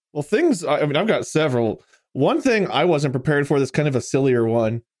 Wade? Well, I mean, I've got several. One thing I wasn't prepared for, that's kind of a sillier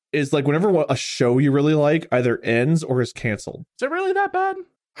one, is like whenever a show you really like either ends or is canceled. Is it really that bad?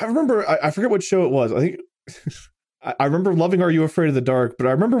 I remember, I forget what show it was. I think I remember loving Are You Afraid of the Dark, but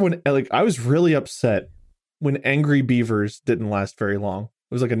I remember when I was really upset when Angry Beavers didn't last very long.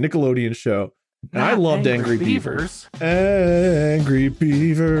 It was like a Nickelodeon show. And I loved Angry Beavers. Angry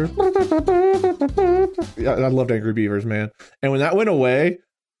Beaver. Yeah, I loved Angry Beavers, man. And when that went away,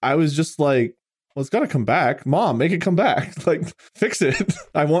 I was just like, well, it's got to come back. Mom, make it come back. Like, fix it.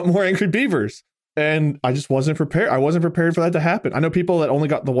 I want more Angry Beavers. And I just wasn't prepared. I wasn't prepared for that to happen. I know people that only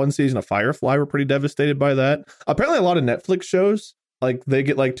got the one season of Firefly were pretty devastated by that. Apparently, a lot of Netflix shows, like, they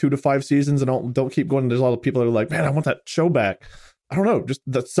get like 2 to 5 seasons and don't keep going. There's a lot of people that are like, man, I want that show back. I don't know. Just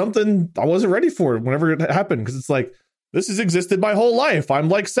that's something I wasn't ready for whenever it happened. Because it's like, this has existed my whole life. I'm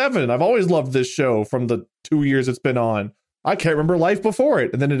like 7. I've always loved this show from the 2 years it's been on. I can't remember life before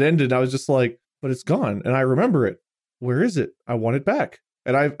it. And then it ended. And I was just like, but it's gone. And I remember it. Where is it? I want it back.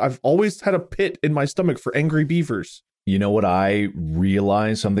 And I've always had a pit in my stomach for Angry Beavers. You know what I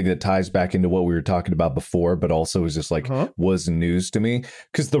realized? Something that ties back into what we were talking about before, but also is just like was news to me.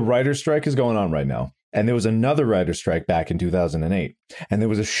 Because the writer's strike is going on right now. And there was another writer's strike back in 2008. And there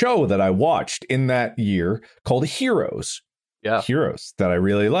was a show that I watched in that year called Heroes. Yeah. Heroes that I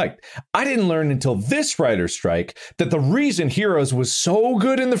really liked. I didn't learn until this writer's strike that the reason Heroes was so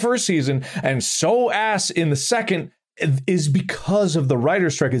good in the first season and so ass in the second is because of the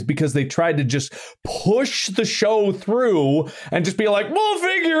writer's strike, is because they tried to just push the show through and just be like, we'll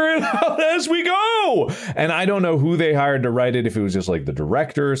figure it out as we go. And I don't know who they hired to write it, if it was just like the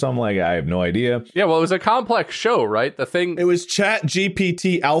director or something. Like, I have no idea. Yeah, well, it was a complex show, right? It was Chat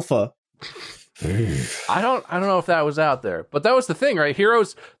GPT Alpha. I don't know if that was out there, but that was the thing, right?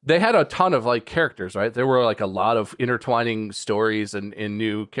 Heroes, they had a ton of like characters, right? There were like a lot of intertwining stories and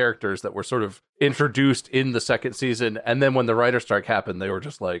new characters that were sort of introduced in the second season. And then when the writer's strike happened, they were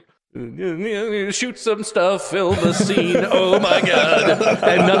just like, shoot some stuff, film a scene. Oh my God.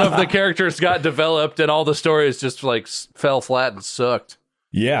 And none of the characters got developed and all the stories just like fell flat and sucked.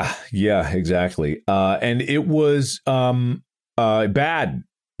 Yeah, exactly. And it was bad.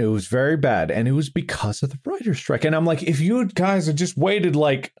 It was very bad, and it was because of the writer's strike. And I'm like, if you guys had just waited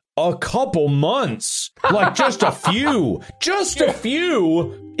like a couple months, like just a few,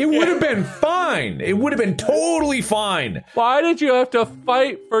 it would have been fine. It would have been totally fine. Why did you have to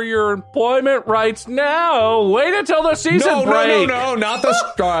fight for your employment rights now? Wait until the season break. No, not the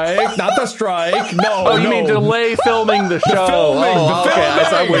strike. Not the strike. No. Oh, you mean delay filming the show?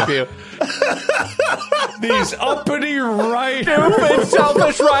 I'm with you. These uppity writers. Stupid,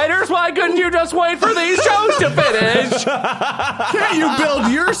 selfish writers. Why couldn't you just wait for these shows to finish? Can't you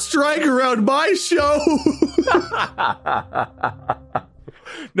build your strike around my show?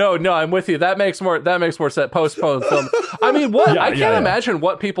 No, I'm with you. That makes more sense. Postpone film. I mean, I can't imagine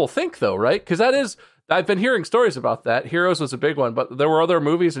what people think though, right? Because I've been hearing stories about that. Heroes was a big one, but there were other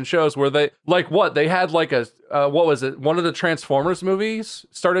movies and shows where they had like a what was it? One of the Transformers movies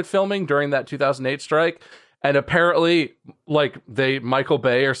started filming during that 2008 strike, And apparently, like, Michael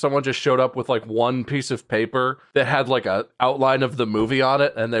Bay or someone just showed up with like one piece of paper that had like a outline of the movie on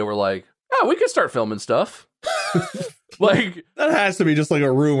it, and they were like, "Oh, we can start filming stuff." Like, that has to be just like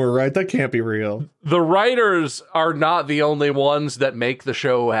a rumor, right? That can't be real. The writers are not the only ones that make the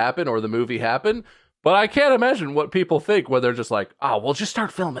show happen or the movie happen. But I can't imagine what people think when they're just like, "Oh, we'll just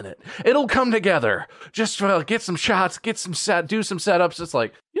start filming it. It'll come together. Just get some shots, do some setups." It's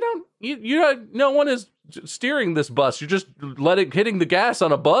like, no one is steering this bus. You're just hitting the gas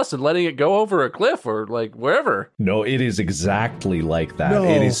on a bus and letting it go over a cliff or like wherever. No, it is exactly like that. No.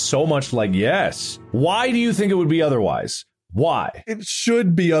 It is so much like, yes. Why do you think it would be otherwise? Why? It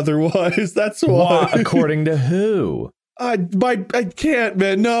should be otherwise. That's why. According to who? I can't,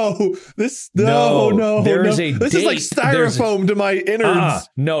 man. No, this No, there is a This date. is like styrofoam to my innards.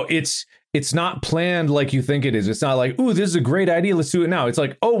 No, it's not planned like you think it is. It's not like, ooh, this is a great idea. Let's do it now. It's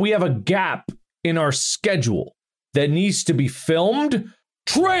like, oh, we have a gap in our schedule that needs to be filmed.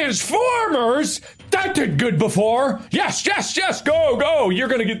 Transformers? That did good before. Yes. Go. You're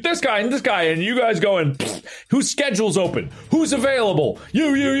going to get this guy and this guy, and you guys going, whose schedule's open? Who's available?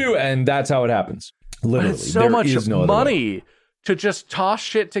 You. And that's how it happens. Literally. It's so much money to just toss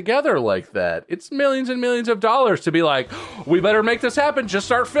shit together like that. It's millions and millions of dollars to be like, we better make this happen. Just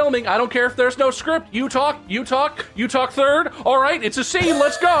start filming. I don't care if there's no script. You talk third. All right, it's a scene.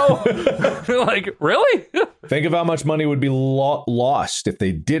 Let's go. Like, really? Think of how much money would be lost if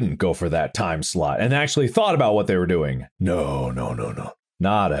they didn't go for that time slot and actually thought about what they were doing. No.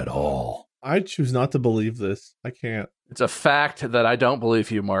 Not at all. I choose not to believe this. I can't. It's a fact that I don't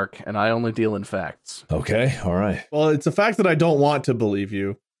believe you, Mark, and I only deal in facts. Okay, all right. Well, it's a fact that I don't want to believe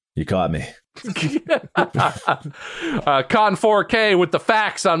you. You caught me. Con 4K with the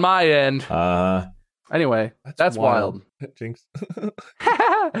facts on my end. Anyway, that's wild. Jinx.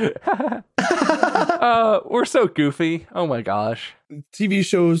 We're so goofy. Oh my gosh. TV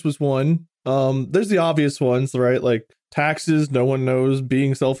shows was one. There's the obvious ones, right? Like taxes, no one knows.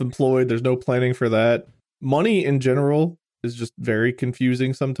 Being self-employed, there's no planning for that. Money in general is just very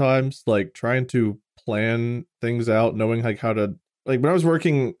confusing sometimes. Like trying to plan things out, knowing like how to, like when I was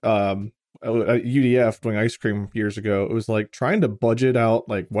working at UDF doing ice cream years ago, it was like trying to budget out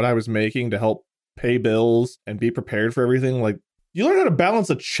like what I was making to help pay bills and be prepared for everything. Like you learn how to balance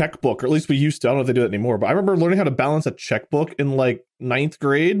a checkbook, or at least we used to. I don't know if they do it anymore, but I remember learning how to balance a checkbook in like 9th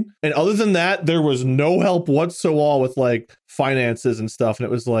grade. And other than that, there was no help whatsoever with like finances and stuff. And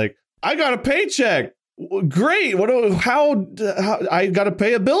it was like, I got a paycheck. Great. How I got to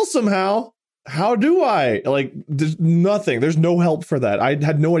pay a bill somehow. How do I? Like, there's nothing. There's no help for that. I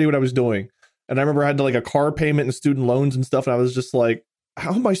had no idea what I was doing. And I remember I had to like a car payment and student loans and stuff. And I was just like,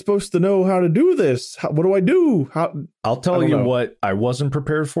 how am I supposed to know how to do this? What do I do? I'll tell you what I wasn't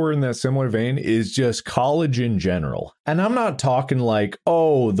prepared for in that similar vein is just college in general. And I'm not talking like,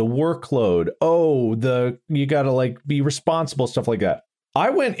 oh, the workload. Oh, you got to like be responsible, stuff like that. I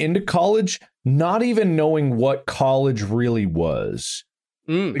went into college not even knowing what college really was.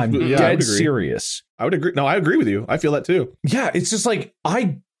 I'm dead serious. I would agree. No, I agree with you. I feel that too. Yeah, it's just like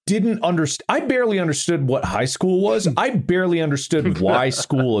I didn't understand. I barely understood what high school was. I barely understood why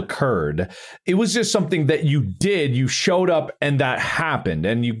school occurred. It was just something that you did. You showed up and that happened.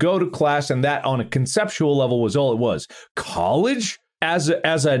 And you go to class and that on a conceptual level was all it was. College as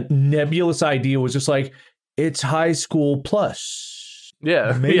a nebulous idea was just like, it's high school plus.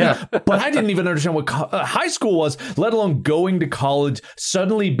 Yeah, maybe. Yeah. But I didn't even understand what high school was, let alone going to college,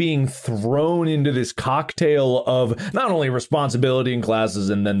 suddenly being thrown into this cocktail of not only responsibility in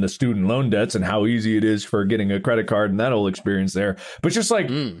classes and then the student loan debts and how easy it is for getting a credit card and that whole experience there. But just like,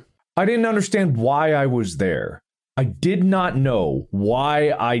 I didn't understand why I was there. I did not know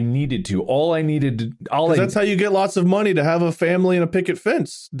why I needed to. That's how you get lots of money to have a family and a picket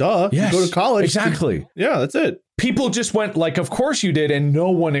fence. Duh. Yes, you go to college. Exactly. Yeah, that's it. People just went like, of course you did. And no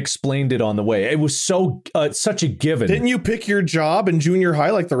one explained it on the way. It was such a given. Didn't you pick your job in junior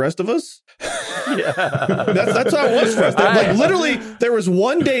high like the rest of us? Yeah. That's how it was for us. Like literally, there was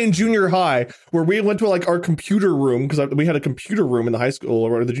one day in junior high where we went to like our computer room because we had a computer room in the high school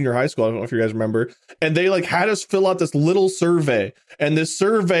or the junior high school. I don't know if you guys remember. And they like had us fill out this little survey, and this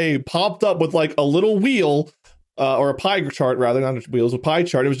survey popped up with like a little wheel or a pie chart rather, not wheels, a pie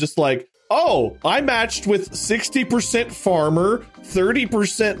chart. It was just like, oh, I matched with 60% farmer,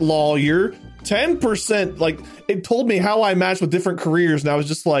 30% lawyer, 10%. Like it told me how I matched with different careers, and I was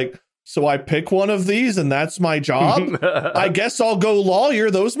just like, so I pick one of these and that's my job. I guess I'll go lawyer.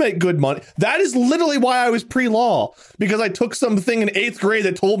 Those make good money. That is literally why I was pre-law, because I took something in 8th grade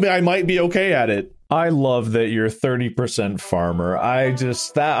that told me I might be okay at it. I love that you're 30% farmer. I'm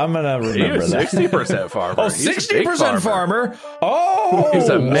gonna remember that. 60% farmer. Oh, 60% farmer. Oh, he's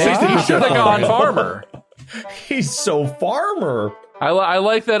amazing. He should have gone farmer. He's so farmer. I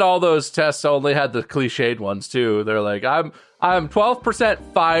like that all those tests only had the cliched ones too. They're like, I'm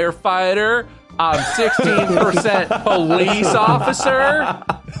 12% firefighter. I'm 16% police officer.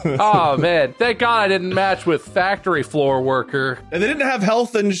 Oh man, thank God I didn't match with factory floor worker. And they didn't have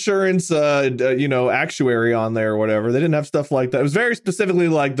health insurance, actuary on there or whatever. They didn't have stuff like that. It was very specifically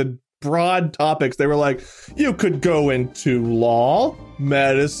like the broad topics. They were like, you could go into law,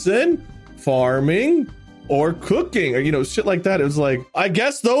 medicine, farming, or cooking, or shit like that. It was like, I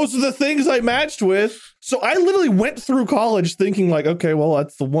guess those are the things I matched with. So I literally went through college thinking like, okay, well,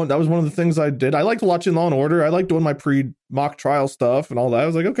 that was one of the things I did. I liked watching Law and Order. I liked doing my pre-mock trial stuff and all that. I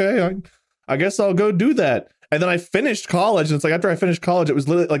was like, okay, I guess I'll go do that. And then I finished college, and it's like after I finished college, it was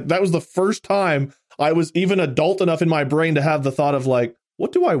literally like that was the first time I was even adult enough in my brain to have the thought of like,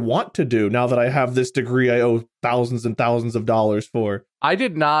 what do I want to do now that I have this degree I owe thousands and thousands of dollars for? I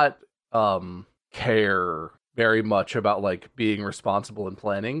did not care very much about like being responsible and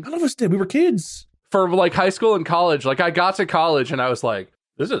planning. None of us did. We were kids. For like high school and college, like I got to college and I was like,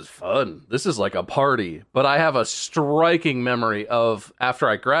 this is fun. This is like a party. But I have a striking memory of after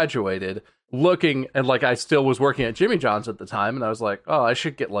I graduated looking and like I still was working at Jimmy John's at the time. And I was like, oh, I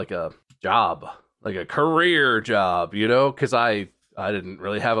should get like a job, like a career job, because I didn't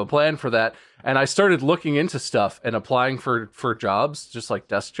really have a plan for that. And I started looking into stuff and applying for jobs, just like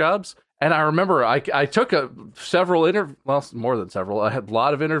desk jobs. And I remember I took several more than several. I had a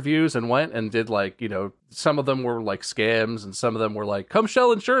lot of interviews and went and did like, some of them were like scams and some of them were like, come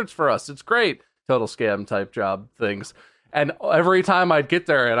sell insurance for us. It's great. Total scam type job things. And every time I'd get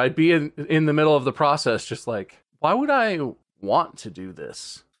there and I'd be in the middle of the process, just like, why would I want to do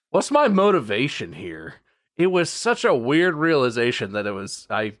this? What's my motivation here? It was such a weird realization that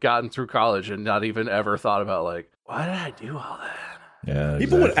I'd gotten through college and not even ever thought about like, why did I do all that? Yeah,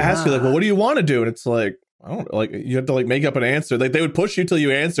 people would ask you like, well, what do you want to do? And it's like, I don't like, you have to like make up an answer. Like they would push you till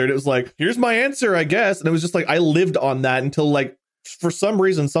you answered. It was like, here's my answer, I guess. And it was just like, I lived on that until like, for some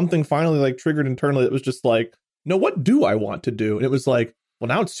reason, something finally like triggered internally. It was just like, no, what do I want to do? And it was like, well,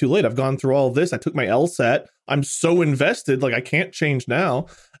 now it's too late. I've gone through all of this. I took my LSAT. I'm so invested. Like I can't change now.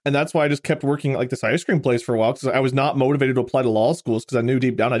 And that's why I just kept working at like this ice cream place for a while, because I was not motivated to apply to law schools because I knew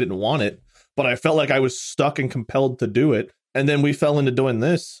deep down I didn't want it. But I felt like I was stuck and compelled to do it. And then we fell into doing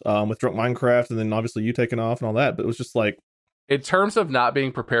this with Drunk Minecraft, and then obviously you taking off and all that. But it was just like, in terms of not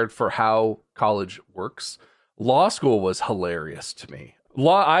being prepared for how college works, law school was hilarious to me.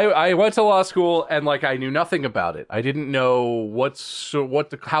 I went to law school and like I knew nothing about it. I didn't know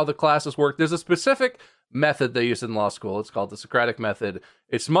how the classes work. There's a specific method they use in law school. It's called the Socratic method.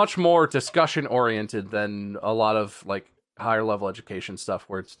 It's much more discussion oriented than a lot of like higher level education stuff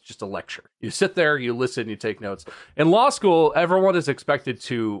where it's just a lecture. You sit there, you listen, you take notes. In law school, everyone is expected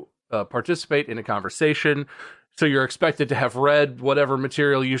to participate in a conversation. So you're expected to have read whatever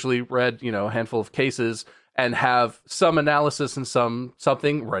material, usually read, a handful of cases, and have some analysis and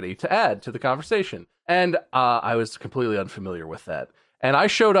something ready to add to the conversation. And I was completely unfamiliar with that. And I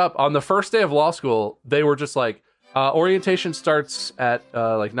showed up on the first day of law school. They were just like, orientation starts at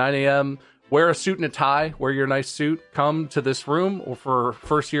like 9 a.m., wear a suit and a tie, wear your nice suit, come to this room for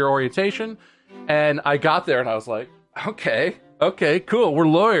first year orientation. And I got there and I was like, okay, cool. We're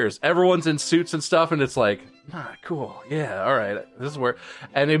lawyers. Everyone's in suits and stuff. And it's like, cool. Yeah. All right. This is where,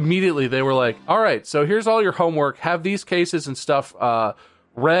 and immediately they were like, all right, so here's all your homework. Have these cases and stuff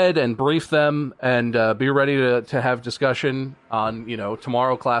read and brief them and be ready to have discussion on,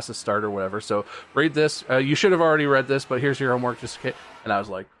 tomorrow classes start or whatever. So read this. You should have already read this, but here's your homework. And I was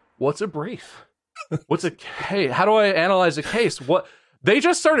like, what's a brief? What's a case? How do I analyze a case? What? They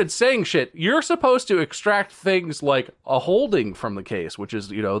just started saying shit. You're supposed to extract things like a holding from the case, which is,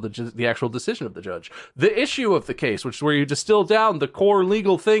 the actual decision of the judge. The issue of the case, which is where you distill down the core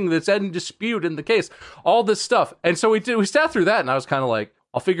legal thing that's in dispute in the case. All this stuff. And so we sat through that, and I was kind of like,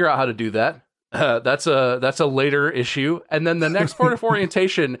 I'll figure out how to do that. That's a later issue. And then the next part of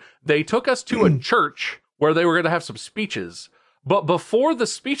orientation, they took us to a church where they were going to have some speeches. But before the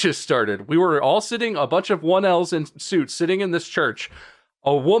speeches started, we were all sitting, a bunch of 1Ls in suits, sitting in this church.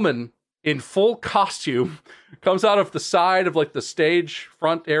 A woman in full costume comes out of the side of like the stage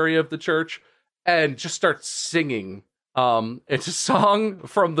front area of the church and just starts singing. It's a song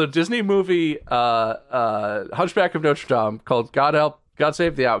from the Disney movie Hunchback of Notre Dame called God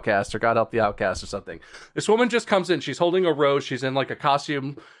Save the Outcast or God Help the Outcast or something. This woman just comes in. She's holding a rose. She's in like a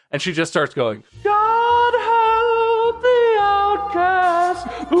costume and she just starts going, God help the outcast.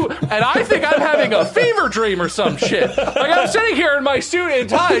 podcast. Ooh, and I think I'm having a fever dream or some shit. Like, I'm sitting here in my suit and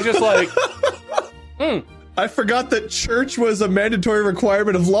tie, just like, I forgot that church was a mandatory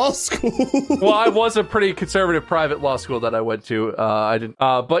requirement of law school. Well, I was a pretty conservative private law school that I went to. I didn't,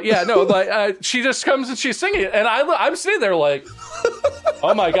 but yeah, no. Like, she just comes and she's singing it, and I'm sitting there like,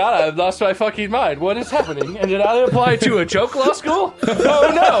 oh my god, I've lost my fucking mind. What is happening? And did I apply to a joke law school?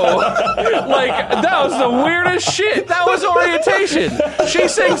 Oh no! Like, that was the weirdest shit. That was orientation. She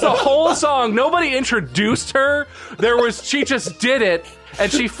sings the whole song. Nobody introduced her. She just did it. And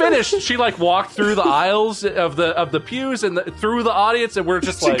she finished. She like walked through the aisles of the pews and through the audience, and we're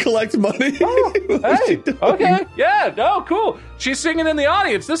just like, collect money. Oh, hey, okay, yeah, no, cool. She's singing in the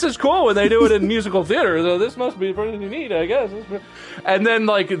audience. This is cool when they do it in musical theater. So this must be pretty neat, I guess. And then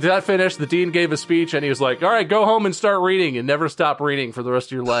like that finished. The dean gave a speech, and he was like, "All right, go home and start reading, and never stop reading for the rest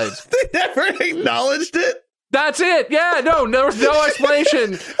of your lives." They never acknowledged it. That's it. Yeah, no, there was no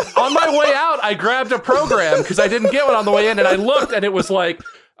explanation. On my way out, I grabbed a program because I didn't get one on the way in, and I looked, and it was like,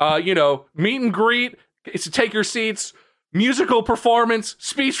 meet and greet, it's to take your seats, musical performance,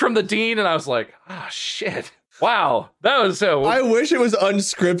 speech from the dean, and I was like, oh, shit. Wow, that was so... I wish it was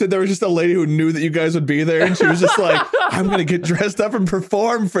unscripted. There was just a lady who knew that you guys would be there, and she was just like, I'm going to get dressed up and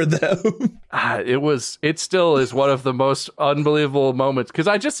perform for them. It still is one of the most unbelievable moments, because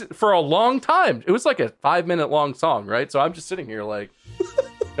I just, for a long time, it was like a 5-minute long song, right? So I'm just sitting here like,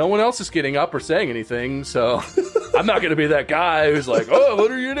 no one else is getting up or saying anything, so I'm not going to be that guy who's like, oh,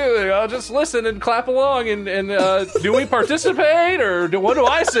 what are you doing? I'll just listen and clap along, and do we participate, or what do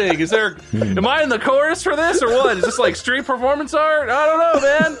I sing? Am I in the chorus for this, or what? Is this like street performance art? I don't know,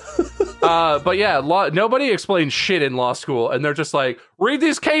 man. But yeah, nobody explains shit in law school, and they're just like, read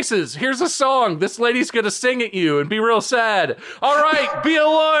these cases. Here's a song. This lady's going to sing at you and be real sad. All right, be a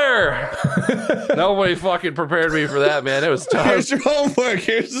lawyer. Nobody fucking prepared me for that, man. It was tough. Here's your homework.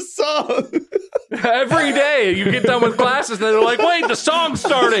 Here's the song. Every day you get done with classes, and they're like, wait, the song's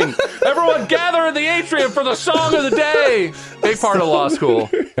starting. Everyone gather in the atrium for the song of the day. Big part of law school.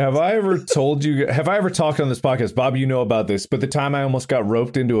 Have I ever talked on this podcast, Bob, you know about this, but the time I almost got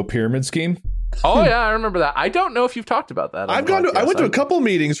roped into a pyramid scheme? Oh yeah, I remember that. I don't know if you've talked about that. I went to a couple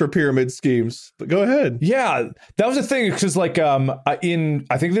meetings for pyramid schemes, but go ahead. Yeah, that was the thing, because like I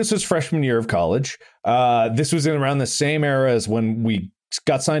think this was freshman year of college. This was in around the same era as when we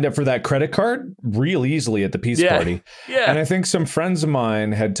got signed up for that credit card real easily at the Peace Party. Yeah. And I think some friends of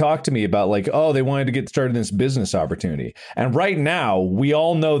mine had talked to me about like, oh, they wanted to get started in this business opportunity. And right now, we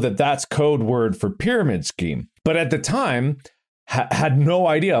all know that that's code word for pyramid scheme. But at the time, had no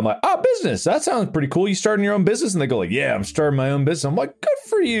idea. I'm like, business. That sounds pretty cool. You starting your own business? And they go like, yeah, I'm starting my own business. I'm like, good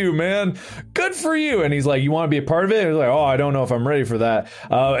for you, man. Good for you. And he's like, you want to be a part of it? He's like, oh, I don't know if I'm ready for that.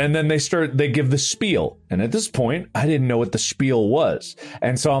 And then they give the spiel. And at this point, I didn't know what the spiel was.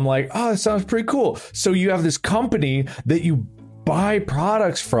 And so I'm like, oh, that sounds pretty cool. So you have this company that you buy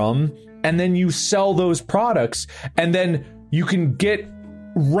products from, and then you sell those products, and then you can get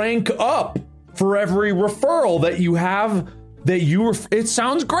rank up for every referral that you have. It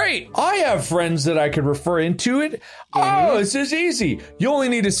sounds great. I have friends that I could refer into it. Oh, this is easy. You only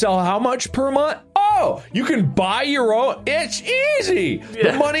need to sell how much per month? Oh, you can buy your own. It's easy.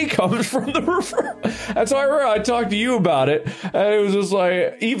 Yeah. The money comes from the referral. That's why I talked to you about it. And it was just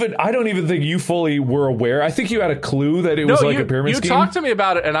like, I don't even think you fully were aware. I think you had a clue that it was like a pyramid scheme. You talked to me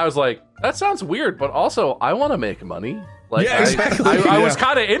about it, and I was like, that sounds weird, but also I want to make money. Like, yeah, exactly. I was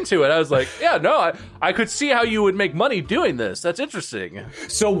kind of into it. I was like, yeah, no, I could see how you would make money doing this. That's interesting.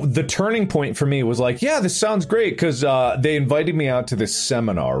 So the turning point for me was like, yeah, this sounds great, because they invited me out to this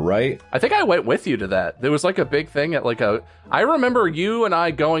seminar, right? I think I went with you to that. There was like a big thing at I remember you and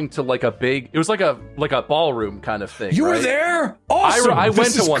I going to like it was like a ballroom kind of thing. You were there? Awesome. I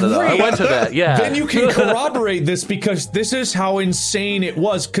went to one of those. I went to that, yeah. Then you can corroborate this, because this is how insane it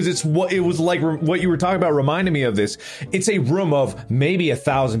was, because it was like what you were talking about reminded me of this. It's a room of maybe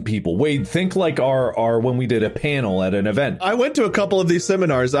 1,000 people. Wade, think like our when we did a panel at an event. I went to a couple of these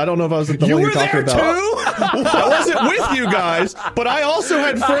seminars. I don't know if I was at the one you're talking about. I wasn't with you guys, but I also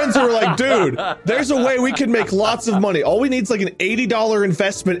had friends who were like, dude, there's a way we can make lots of money. All we need is like an $80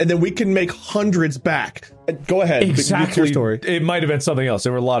 investment, and then we can make hundreds back. Go ahead. Exactly. Story. It might have been something else.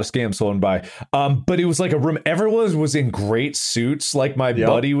 There were a lot of scams flown by. But it was like a room. Everyone was in great suits. Like my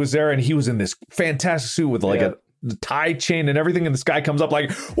buddy was there, and he was in this fantastic suit with like a tie chain and everything. And this guy comes up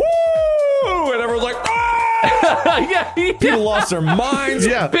like, woo! And everyone's like, ah! People lost their minds.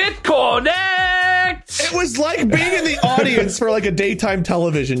 Yeah. Bitcoin. It was like being in the audience for like a daytime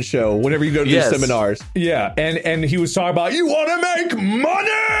television show whenever you go to these seminars. Yeah. And he was talking about, you want to make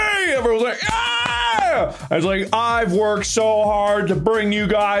money? Everyone's like, ah! yeah. I was like, I've worked so hard to bring you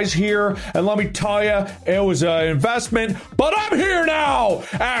guys here, and let me tell you, it was an investment, but I'm here now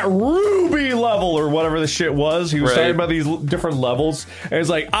at Ruby level or whatever the shit was. He was talking about these different levels, and it's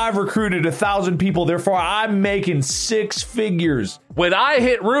like, I've recruited 1,000 people, therefore I'm making 6 figures. When I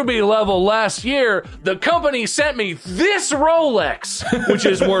hit Ruby level last year, the company sent me this Rolex, which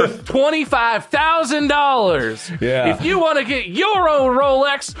is worth $25,000. Yeah. If you want to get your own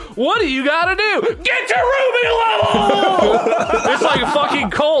Rolex, what do you got to do? Get to Ruby level! It's like a fucking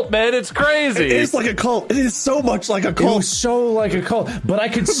cult, man. It's crazy. It is like a cult. It is so much like a cult. It was so like a cult. But I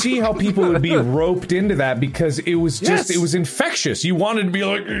could see how people would be roped into that because it was just, it was infectious. You wanted to be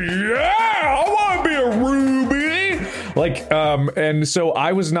like, yeah, I want to be a Ruby. Like, and so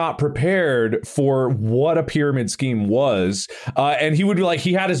I was not prepared for what a pyramid scheme was. And he would be like,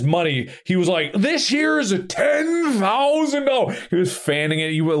 he had his money. He was like, this here is a $10,000. He was fanning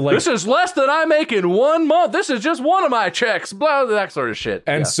it. You were like, this is less than I make in 1 month. This is just one of my checks. Blah, that sort of shit.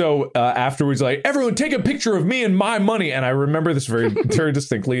 And so afterwards, like, everyone take a picture of me and my money. And I remember this very, very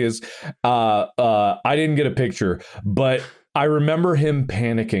distinctly is I didn't get a picture, but I remember him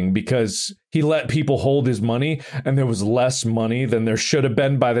panicking because he let people hold his money and there was less money than there should have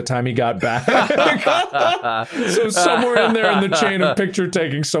been by the time he got back. So somewhere in there in the chain of picture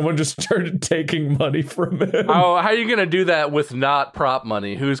taking, someone just started taking money from him. Oh, how are you going to do that with not prop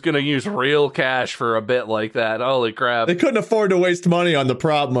money? Who's going to use real cash for a bit like that? Holy crap. They couldn't afford to waste money on the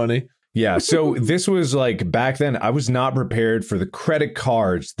prop money. Yeah, so this was like back then, I was not prepared for the credit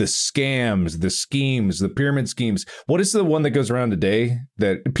cards, the scams, the schemes, the pyramid schemes. What is the one that goes around today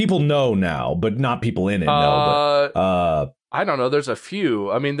that people know now, but not people in it know? But, I don't know. There's a few.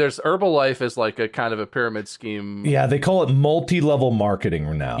 I mean, there's Herbalife is like a kind of a pyramid scheme. Yeah, they call it multi-level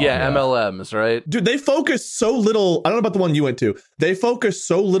marketing now. Yeah, MLMs, right? Dude, they focused so little. I don't know about the one you went to. They focused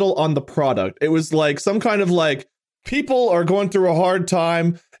so little on the product. It was like some kind of like, people are going through a hard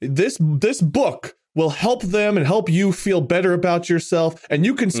time. This book will help them and help you feel better about yourself. And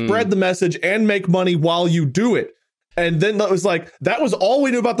you can spread the message and make money while you do it. And then that was like, that was all we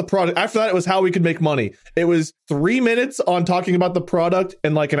knew about the product. After that, it was how we could make money. It was 3 minutes on talking about the product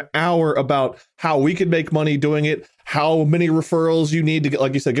and like an hour about how we could make money doing it, how many referrals you need to get,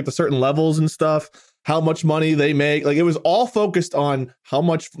 like you said, get to certain levels and stuff, how much money they make. Like it was all focused on how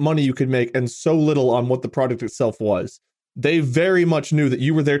much money you could make and so little on what the product itself was. They very much knew that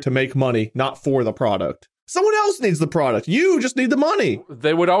you were there to make money, not for the product. Someone else needs the product. You just need the money.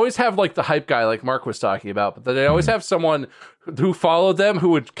 They would always have like the hype guy like Mark was talking about, but they'd always have someone who followed them who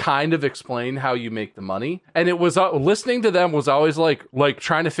would kind of explain how you make the money. And it was listening to them was always like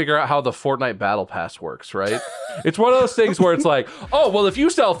trying to figure out how the Fortnite Battle Pass works, right? It's one of those things where it's like, oh, well, if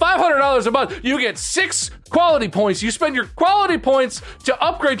you sell $500 a month, you get 6 quality points. You spend your quality points to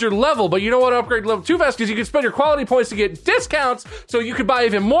upgrade your level, but you don't want to upgrade level too fast because you can spend your quality points to get discounts so you can buy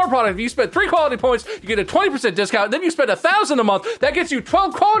even more product. If you spend 3 quality points, you get a 20% discount. And then you spend $1,000 a month. That gets you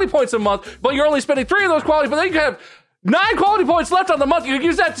 12 quality points a month, but you're only spending 3 of those quality, but then you can have 9 quality points left on the month. You can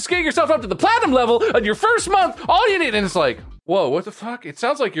use that to scale yourself up to the platinum level on your first month. All you need, and it's like, whoa, what the fuck? It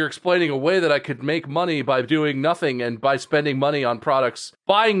sounds like you're explaining a way that I could make money by doing nothing and by spending money on products.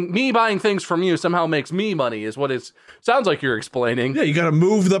 Buying things from you somehow makes me money is what it sounds like you're explaining. Yeah, you got to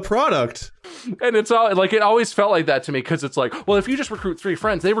move the product. And it's all like, it always felt like that to me because it's like, well, if you just recruit 3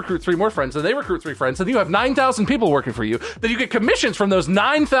 friends, they recruit 3 more friends, and they recruit 3 friends, and you have 9,000 people working for you, then you get commissions from those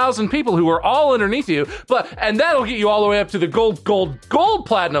 9,000 people who are all underneath you, and that'll get you all the way up to the gold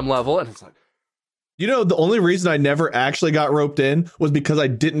platinum level. And it's like, you know, the only reason I never actually got roped in was because I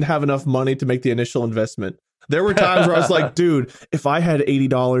didn't have enough money to make the initial investment. There were times where I was like, dude, if I had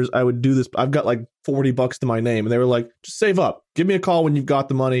 $80, I would do this. I've got like $40 to my name. And they were like, just save up. Give me a call when you've got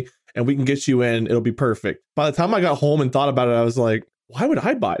the money and we can get you in. It'll be perfect. By the time I got home and thought about it, I was like, why would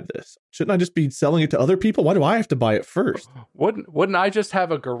I buy this? Shouldn't I just be selling it to other people? Why do I have to buy it first? Wouldn't I just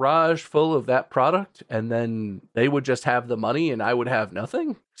have a garage full of that product and then they would just have the money and I would have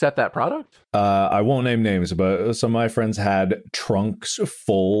nothing except that product? I won't name names, but some of my friends had trunks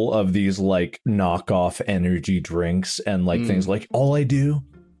full of these like knockoff energy drinks and like things like, all I do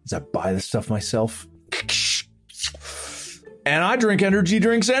is I buy the stuff myself. And I drink energy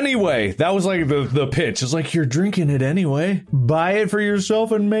drinks anyway. That was like the pitch. It's like, you're drinking it anyway. Buy it for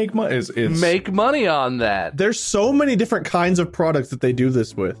yourself and make money. It's make money on that. There's so many different kinds of products that they do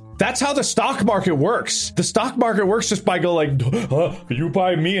this with. That's how the stock market works. The stock market works just by go like, you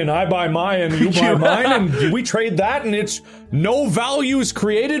buy me and I buy mine and you buy mine and we trade that and it's no value is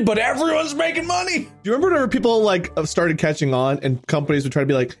created, but everyone's making money. Do you remember whenever people like started catching on and companies would try to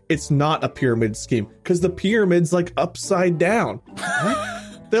be like, it's not a pyramid scheme because the pyramid's like upside down.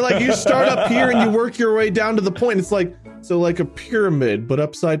 They're like, you start up here and you work your way down to the point. It's like, so like a pyramid, but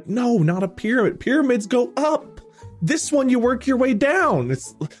upside. No, not a pyramid. Pyramids go up. This one, you work your way down.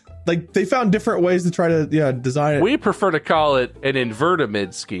 It's like they found different ways to try to design it. We prefer to call it an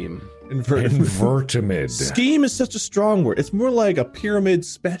invertimid scheme. Invertimid. Scheme is such a strong word. It's more like a pyramid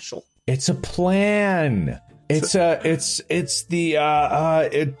special. It's a plan. It's the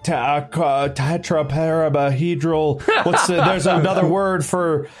tetraparabahedral. There's another word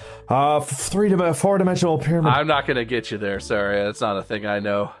for 4-dimensional pyramid. I'm not gonna get you there. Sorry, that's not a thing I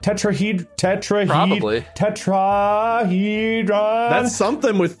know. Probably. Tetrahedron. That's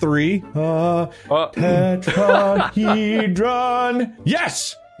something with 3. Tetrahedron.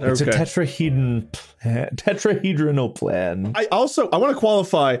 Yes. It's a tetrahedronal plan. I want to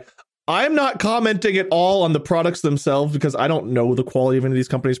qualify. I'm not commenting at all on the products themselves because I don't know the quality of any of these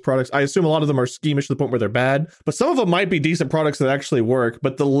companies' products. I assume a lot of them are schemish to the point where they're bad, but some of them might be decent products that actually work.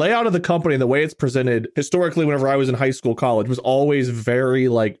 But the layout of the company and the way it's presented historically, whenever I was in high school, college, was always very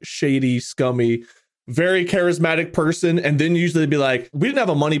like shady, scummy, very charismatic person. And then usually they'd be like, we didn't have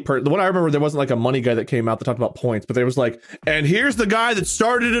a money The one I remember, there wasn't like a money guy that came out that talked about points, but there was like, and here's the guy that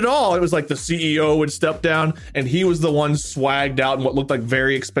started it all. It was like the CEO would step down and he was the one swagged out in what looked like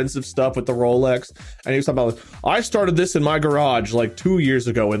very expensive stuff with the Rolex. And he was talking about, I started this in my garage like 2 years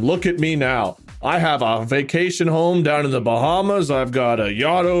ago and look at me now. I have a vacation home down in the Bahamas. I've got a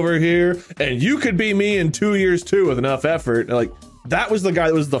yacht over here and you could be me in 2 years too with enough effort. Like, that was the guy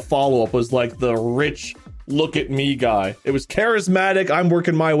that was the follow-up, was like the rich, look at me guy. It was charismatic, I'm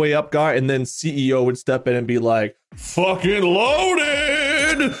working my way up guy, and then CEO would step in and be like, fucking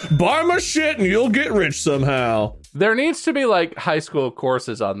loaded! Buy my shit and you'll get rich somehow. There needs to be like high school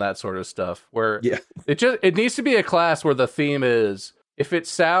courses on that sort of stuff where it needs to be a class where the theme is, if it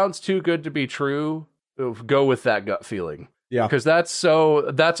sounds too good to be true, go with that gut feeling. Yeah, because that's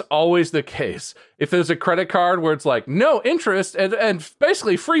always the case. If there's a credit card where it's like no interest and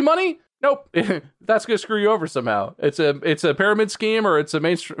basically free money, nope, that's gonna screw you over somehow. It's a pyramid scheme or it's a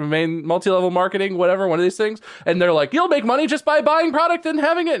main multi-level marketing, whatever, one of these things. And they're like, you'll make money just by buying product and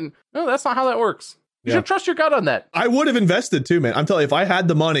having it. And, no, that's not how that works. You should trust your gut on that. I would have invested too, man. I'm telling you, if I had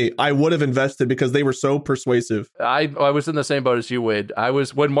the money, I would have invested because they were so persuasive. I was in the same boat as you, Wade.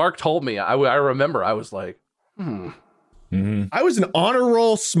 When Mark told me, I remember I was like, Mm-hmm. I was an honor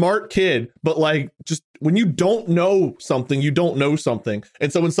roll smart kid, but like just when you don't know something, you don't know something.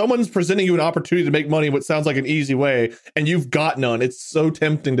 And so when someone's presenting you an opportunity to make money, what sounds like an easy way, and you've got none, it's so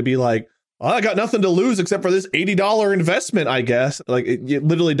tempting to be like, oh, I got nothing to lose except for this $80 investment, I guess. Like it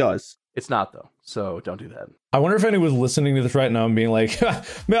literally does. It's not though. So don't do that. I wonder if anyone's listening to this right now and being like,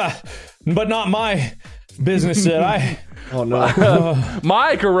 but not my business that I... Oh no.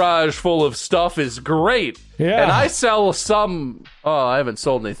 My garage full of stuff is great. Yeah. And I sell some. Oh, I haven't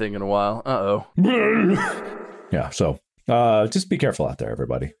sold anything in a while. Uh-oh. Yeah, so just be careful out there,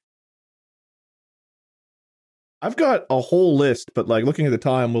 everybody. I've got a whole list, but like looking at the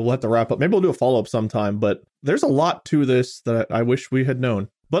time, we'll have to wrap up. Maybe we'll do a follow-up sometime, but there's a lot to this that I wish we had known.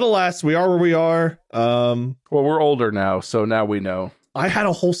 But alas, we are where we are. Well, we're older now, so now we know. I had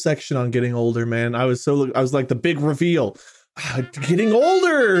a whole section on getting older, man. I was like the big reveal. Getting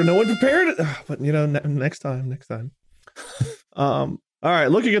older. No one prepared it. But you know, next time. All right,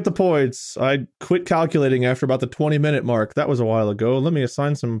 looking at the points. I quit calculating after about the 20-minute mark. That was a while ago. Let me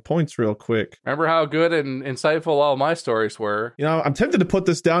assign some points real quick. Remember how good and insightful all my stories were? You know, I'm tempted to put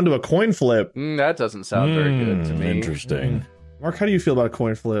this down to a coin flip. That doesn't sound very good to me. Interesting. Mark, how do you feel about a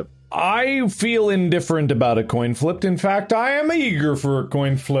coin flip? I feel indifferent about a coin flip. In fact, I am eager for a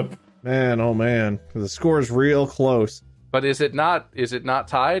coin flip. Man, oh man, the score is real close. But is it not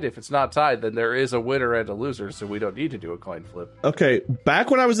tied? If it's not tied, then there is a winner and a loser, so we don't need to do a coin flip. Okay,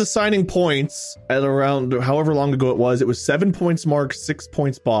 back when I was assigning points at around however long ago it was 7 points Mark, 6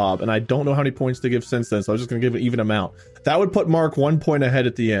 points Bob, and I don't know how many points to give since then, so I was just going to give an even amount. That would put Mark 1 point ahead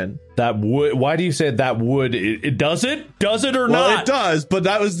at the end. That would. Why do you say that would? It does it? Does it or not? Well, it does, but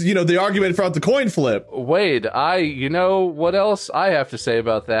that was, the argument throughout the coin flip. Wade, what else I have to say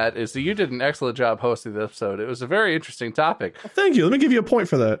about that is that you did an excellent job hosting the episode. It was a very interesting topic. Well, thank you. Let me give you a point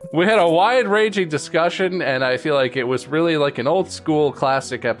for that. We had a wide-ranging discussion, and I feel like it was really like an old-school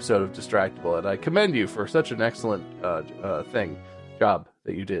classic episode of Distractable, and I commend you for such an excellent job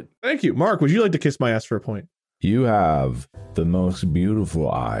that you did. Thank you. Mark, would you like to kiss my ass for a point? You have the most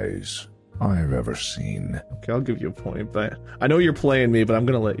beautiful eyes I've ever seen. Okay, I'll give you a point, but I know you're playing me, but I'm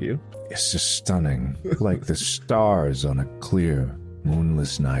going to let you. It's just stunning, like the stars on a clear,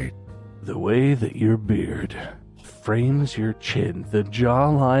 moonless night. The way that your beard frames your chin, the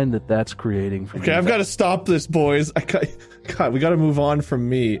jawline that's creating for Okay, you. I've got to stop this, boys. God, we got to move on from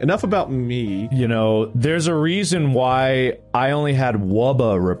me. Enough about me. You know, there's a reason why I only had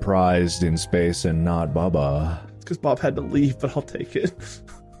Wubba reprised in space and not Bubba. It's because Bob had to leave, but I'll take it.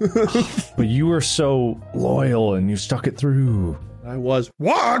 But you were so loyal and you stuck it through. I was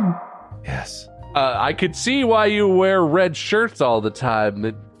Wog. Yes. I could see why you wear red shirts all the time.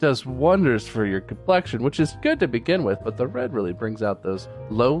 It does wonders for your complexion, which is good to begin with, but the red really brings out those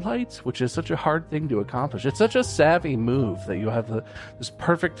lowlights, which is such a hard thing to accomplish. It's such a savvy move that you have this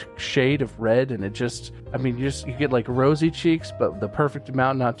perfect shade of red, and it just, I mean, you get like rosy cheeks, but the perfect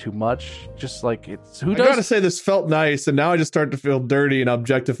amount, not too much. Just like it's, I gotta say, this felt nice, and now I just start to feel dirty and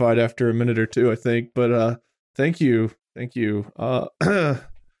objectified after a minute or two, I think. But thank you.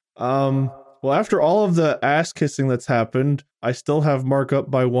 Well, after all of the ass kissing that's happened, I still have Mark up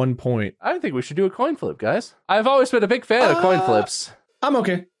by 1 point. I think we should do a coin flip, guys. I've always been a big fan of coin flips. I'm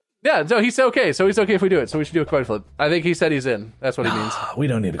okay. Yeah, no, he's okay. So he's okay if we do it. So we should do a coin flip. I think he said he's in. That's what he means. We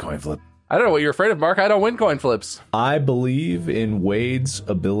don't need a coin flip. I don't know what you're afraid of, Mark. I don't win coin flips. I believe in Wade's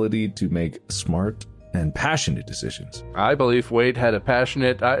ability to make smart and passionate decisions. I believe Wade had a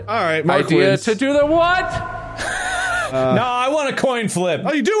passionate All right, Mark idea wins. to do the what? No, I want a coin flip.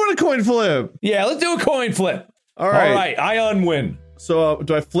 Oh, you do want a coin flip? Yeah, let's do a coin flip. All right. All right, I unwin. So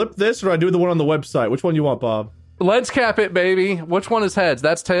do I flip this or do I do the one on the website? Which one you want, Bob? Let's cap it, baby. Which one is heads?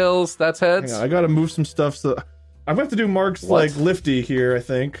 That's tails. That's heads. Hang on, I gotta move some stuff. So I'm gonna have to do Mark's like lifty here, I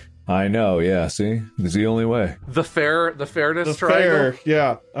think. I know, yeah, see? It's the only way. The fairness The triangle. fair,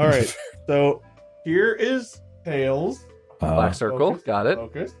 yeah. All right. So here is tails. Black circle. Focus. Got it.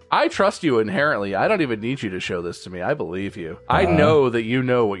 Focus. I trust you inherently. I don't even need you to show this to me. I believe you. I know that you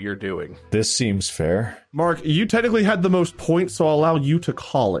know what you're doing. This seems fair. Mark, you technically had the most points, so I'll allow you to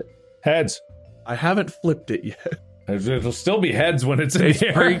call it. Heads. I haven't flipped it yet. It'll still be heads when it's in He's the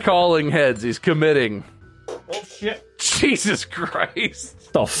air. pre-calling heads. He's committing. Oh shit! Jesus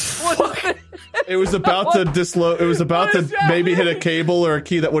Christ. The fuck? It was about to disload. It was about What to is maybe hit a happening? cable or a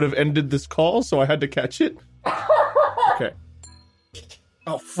key that would have ended this call, so I had to catch it. Okay.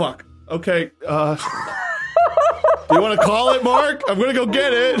 Oh fuck. Okay. Do you want to call it, Mark? I'm gonna go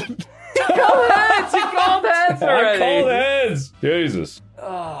get it. Call heads. He called heads I already. called heads. Jesus.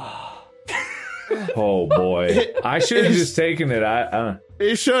 Oh boy. I should have just taken it.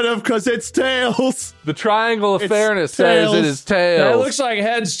 He should have, because it's tails. The triangle of It's fairness says tails. it is tails. That looks like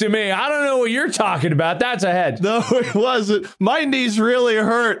heads to me. I don't know what you're talking about. That's a head. No, it wasn't. My knees really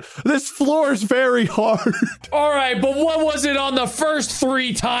hurt. This floor is very hard. All right, but what was it on the first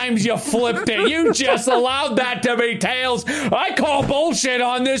 3 times you flipped it? You just allowed that to be tails. I call bullshit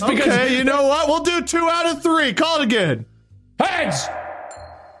on this because Okay, you know what? We'll do 2 out of 3. Call it again. heads.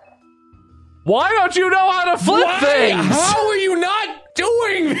 Why don't you know how to flip Why? things? How are you not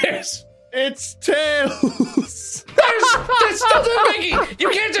doing this? It's tails. This doesn't make it. You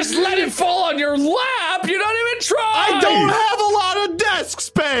can't just let it fall on your lap. You don't even try. I don't have a lot of desk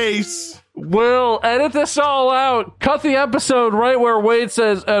space. We'll edit this all out. Cut the episode right where Wade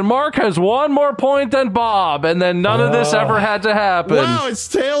says, and Mark has 1 more point than Bob, and then none of this ever had to happen. Wow, it's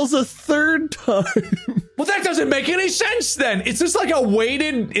tails a 3rd time. Well, that doesn't make any sense then. Is this like a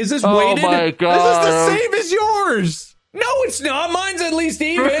weighted? Is this Oh weighted? my This is god. the same as yours. No, it's not. Mine's at least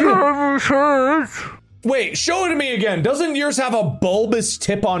even. Wait, show it to me again. Doesn't yours have a bulbous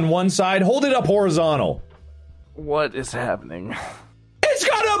tip on one side? Hold it up horizontal. What is happening? It's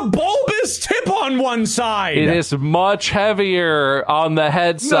got a bulbous tip on one side. It is much heavier on the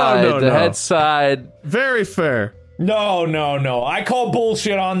head side. no, the no. head side. Very fair. No. I call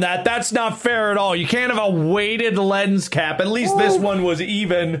bullshit on that. That's not fair at all. You can't have a weighted lens cap. At least this one was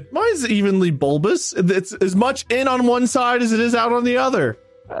even. Mine's evenly bulbous. It's as much in on one side as it is out on the other.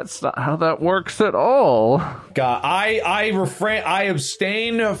 That's not how that works at all. God, I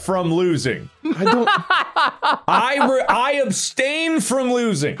abstain from losing. I don't. I abstain from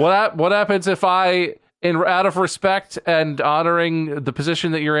losing. What happens if I, out of respect and honoring the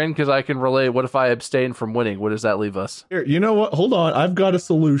position that you're in, because I can relate, what if I abstain from winning? Where does that leave us? Here, you know what? Hold on. I've got a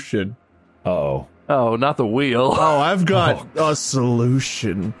solution. Uh-oh. Oh, not the wheel. Oh, I've got a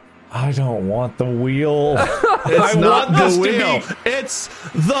solution. I don't want the wheel. It's not want this the to wheel. be- It's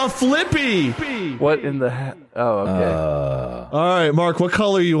the flippy. What in the heck? Oh, okay. All right, Mark, what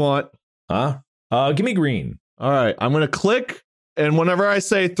color you want? Give me green. All right, I'm going to click, and whenever I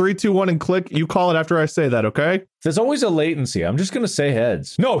say 3, 2, 1 and click, you call it after I say that, okay? There's always a latency. I'm just going to say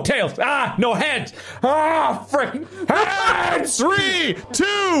heads. No, tails. No, heads. Frick. Heads. 3,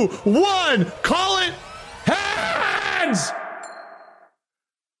 2, 1, call it. Heads.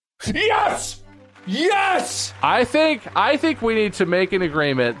 Yes. Yes! I think we need to make an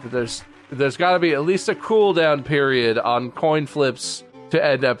agreement that there's got to be at least a cooldown period on coin flips to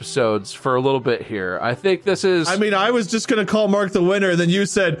end episodes for a little bit here. I think this is... I mean, I was just going to call Mark the winner, and then you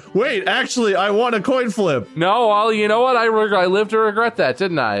said, wait, actually, I want a coin flip. No, well, you know what? I lived to regret that,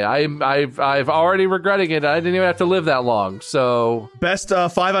 didn't I? I've already regretting it. I didn't even have to live that long, so... Best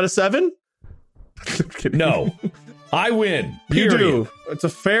 5 out of 7? No. I win. Period. You do. It's a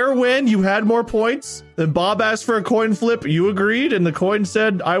fair win. You had more points. Then Bob asked for a coin flip. You agreed, and the coin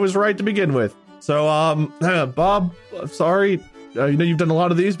said I was right to begin with. So, Bob, I'm sorry. You know you've done a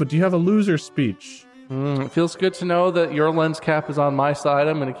lot of these, but do you have a loser speech? It feels good to know that your lens cap is on my side.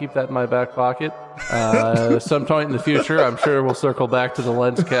 I'm going to keep that in my back pocket. Some point in the future, I'm sure we'll circle back to the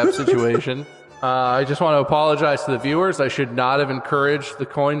lens cap situation. I just want to apologize to the viewers. I should not have encouraged the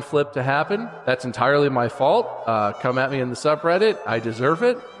coin flip to happen. That's entirely my fault. Come at me in the subreddit. I deserve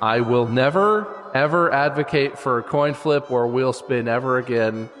it. I will never, ever advocate for a coin flip or a wheel spin ever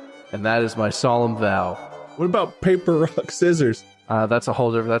again, and that is my solemn vow. What about paper, rock, scissors? That's a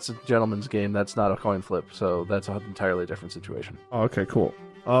whole different... That's a gentleman's game. That's not a coin flip, so that's an entirely different situation. Oh, okay, cool.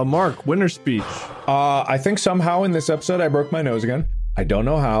 Mark, winner speech. I think somehow in this episode I broke my nose again. I don't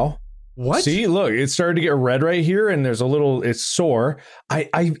know how. What? See, look, it started to get red right here, and there's a little... It's sore.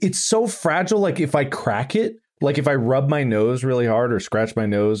 It's so fragile, like if I crack it, like if I rub my nose really hard or scratch my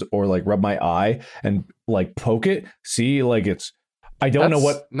nose or like rub my eye and like poke it, see, like it's... I don't know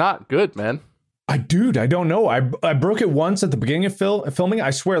what... Not good, man. I don't know. I broke it once at the beginning of filming.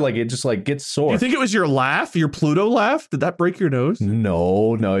 I swear, like it just like gets sore. Do you think it was your laugh, your Pluto laugh? Did that break your nose?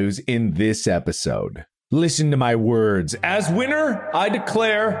 No, it was in this episode. Listen to my words. As winner, I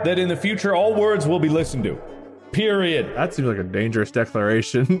declare that in the future, all words will be listened to. Period. That seems like a dangerous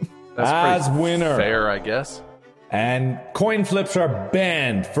declaration. That's as winner. Fair, I guess. And coin flips are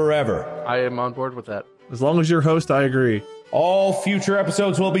banned forever. I am on board with that. As long as you're host, I agree. All future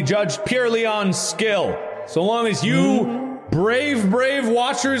episodes will be judged purely on skill. So long as you, brave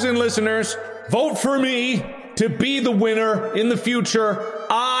watchers and listeners, vote for me to be the winner in the future,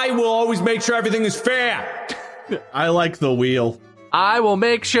 I will always make sure everything is fair. I like the wheel. I will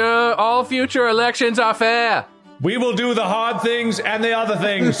make sure all future elections are fair. We will do the hard things and the other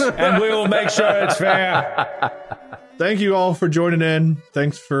things, and we will make sure it's fair. Thank you all for joining in.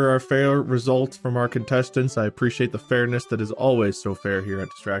 Thanks for our fair results from our contestants. I appreciate the fairness that is always so fair here at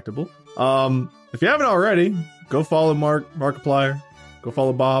Distractable. If you haven't already, go follow Markiplier. Go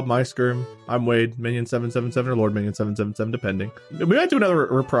follow Bob, MySkirm. I'm Wade, Minion777 or Lord Minion777, depending. We might do another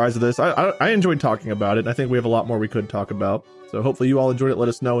reprise of this. I enjoyed talking about it, and I think we have a lot more we could talk about. So hopefully you all enjoyed it. Let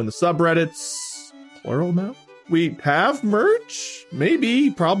us know in the subreddits. Plural now? We have merch?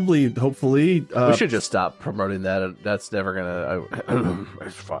 Maybe, probably, hopefully. We should just stop promoting that. That's never gonna...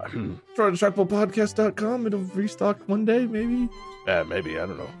 it's fine. Try distractablepodcast.com. It'll restock one day, maybe? Maybe. I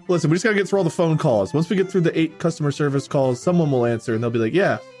don't know. Listen, we just gotta get through all the phone calls. Once we get through the 8 customer service calls, someone will answer, and they'll be like,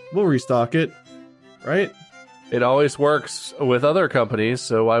 yeah, we'll restock it. Right? It always works with other companies,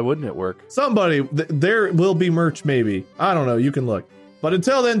 so why wouldn't it work? Somebody, there will be merch, maybe. I don't know. You can look. But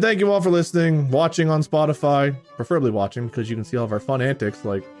until then, thank you all for listening, watching on Spotify, preferably watching, because you can see all of our fun antics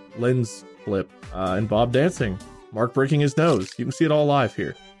like lens flip and Bob dancing, Mark breaking his nose. You can see it all live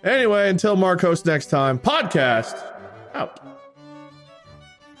here. Anyway, until Mark hosts next time, podcast out.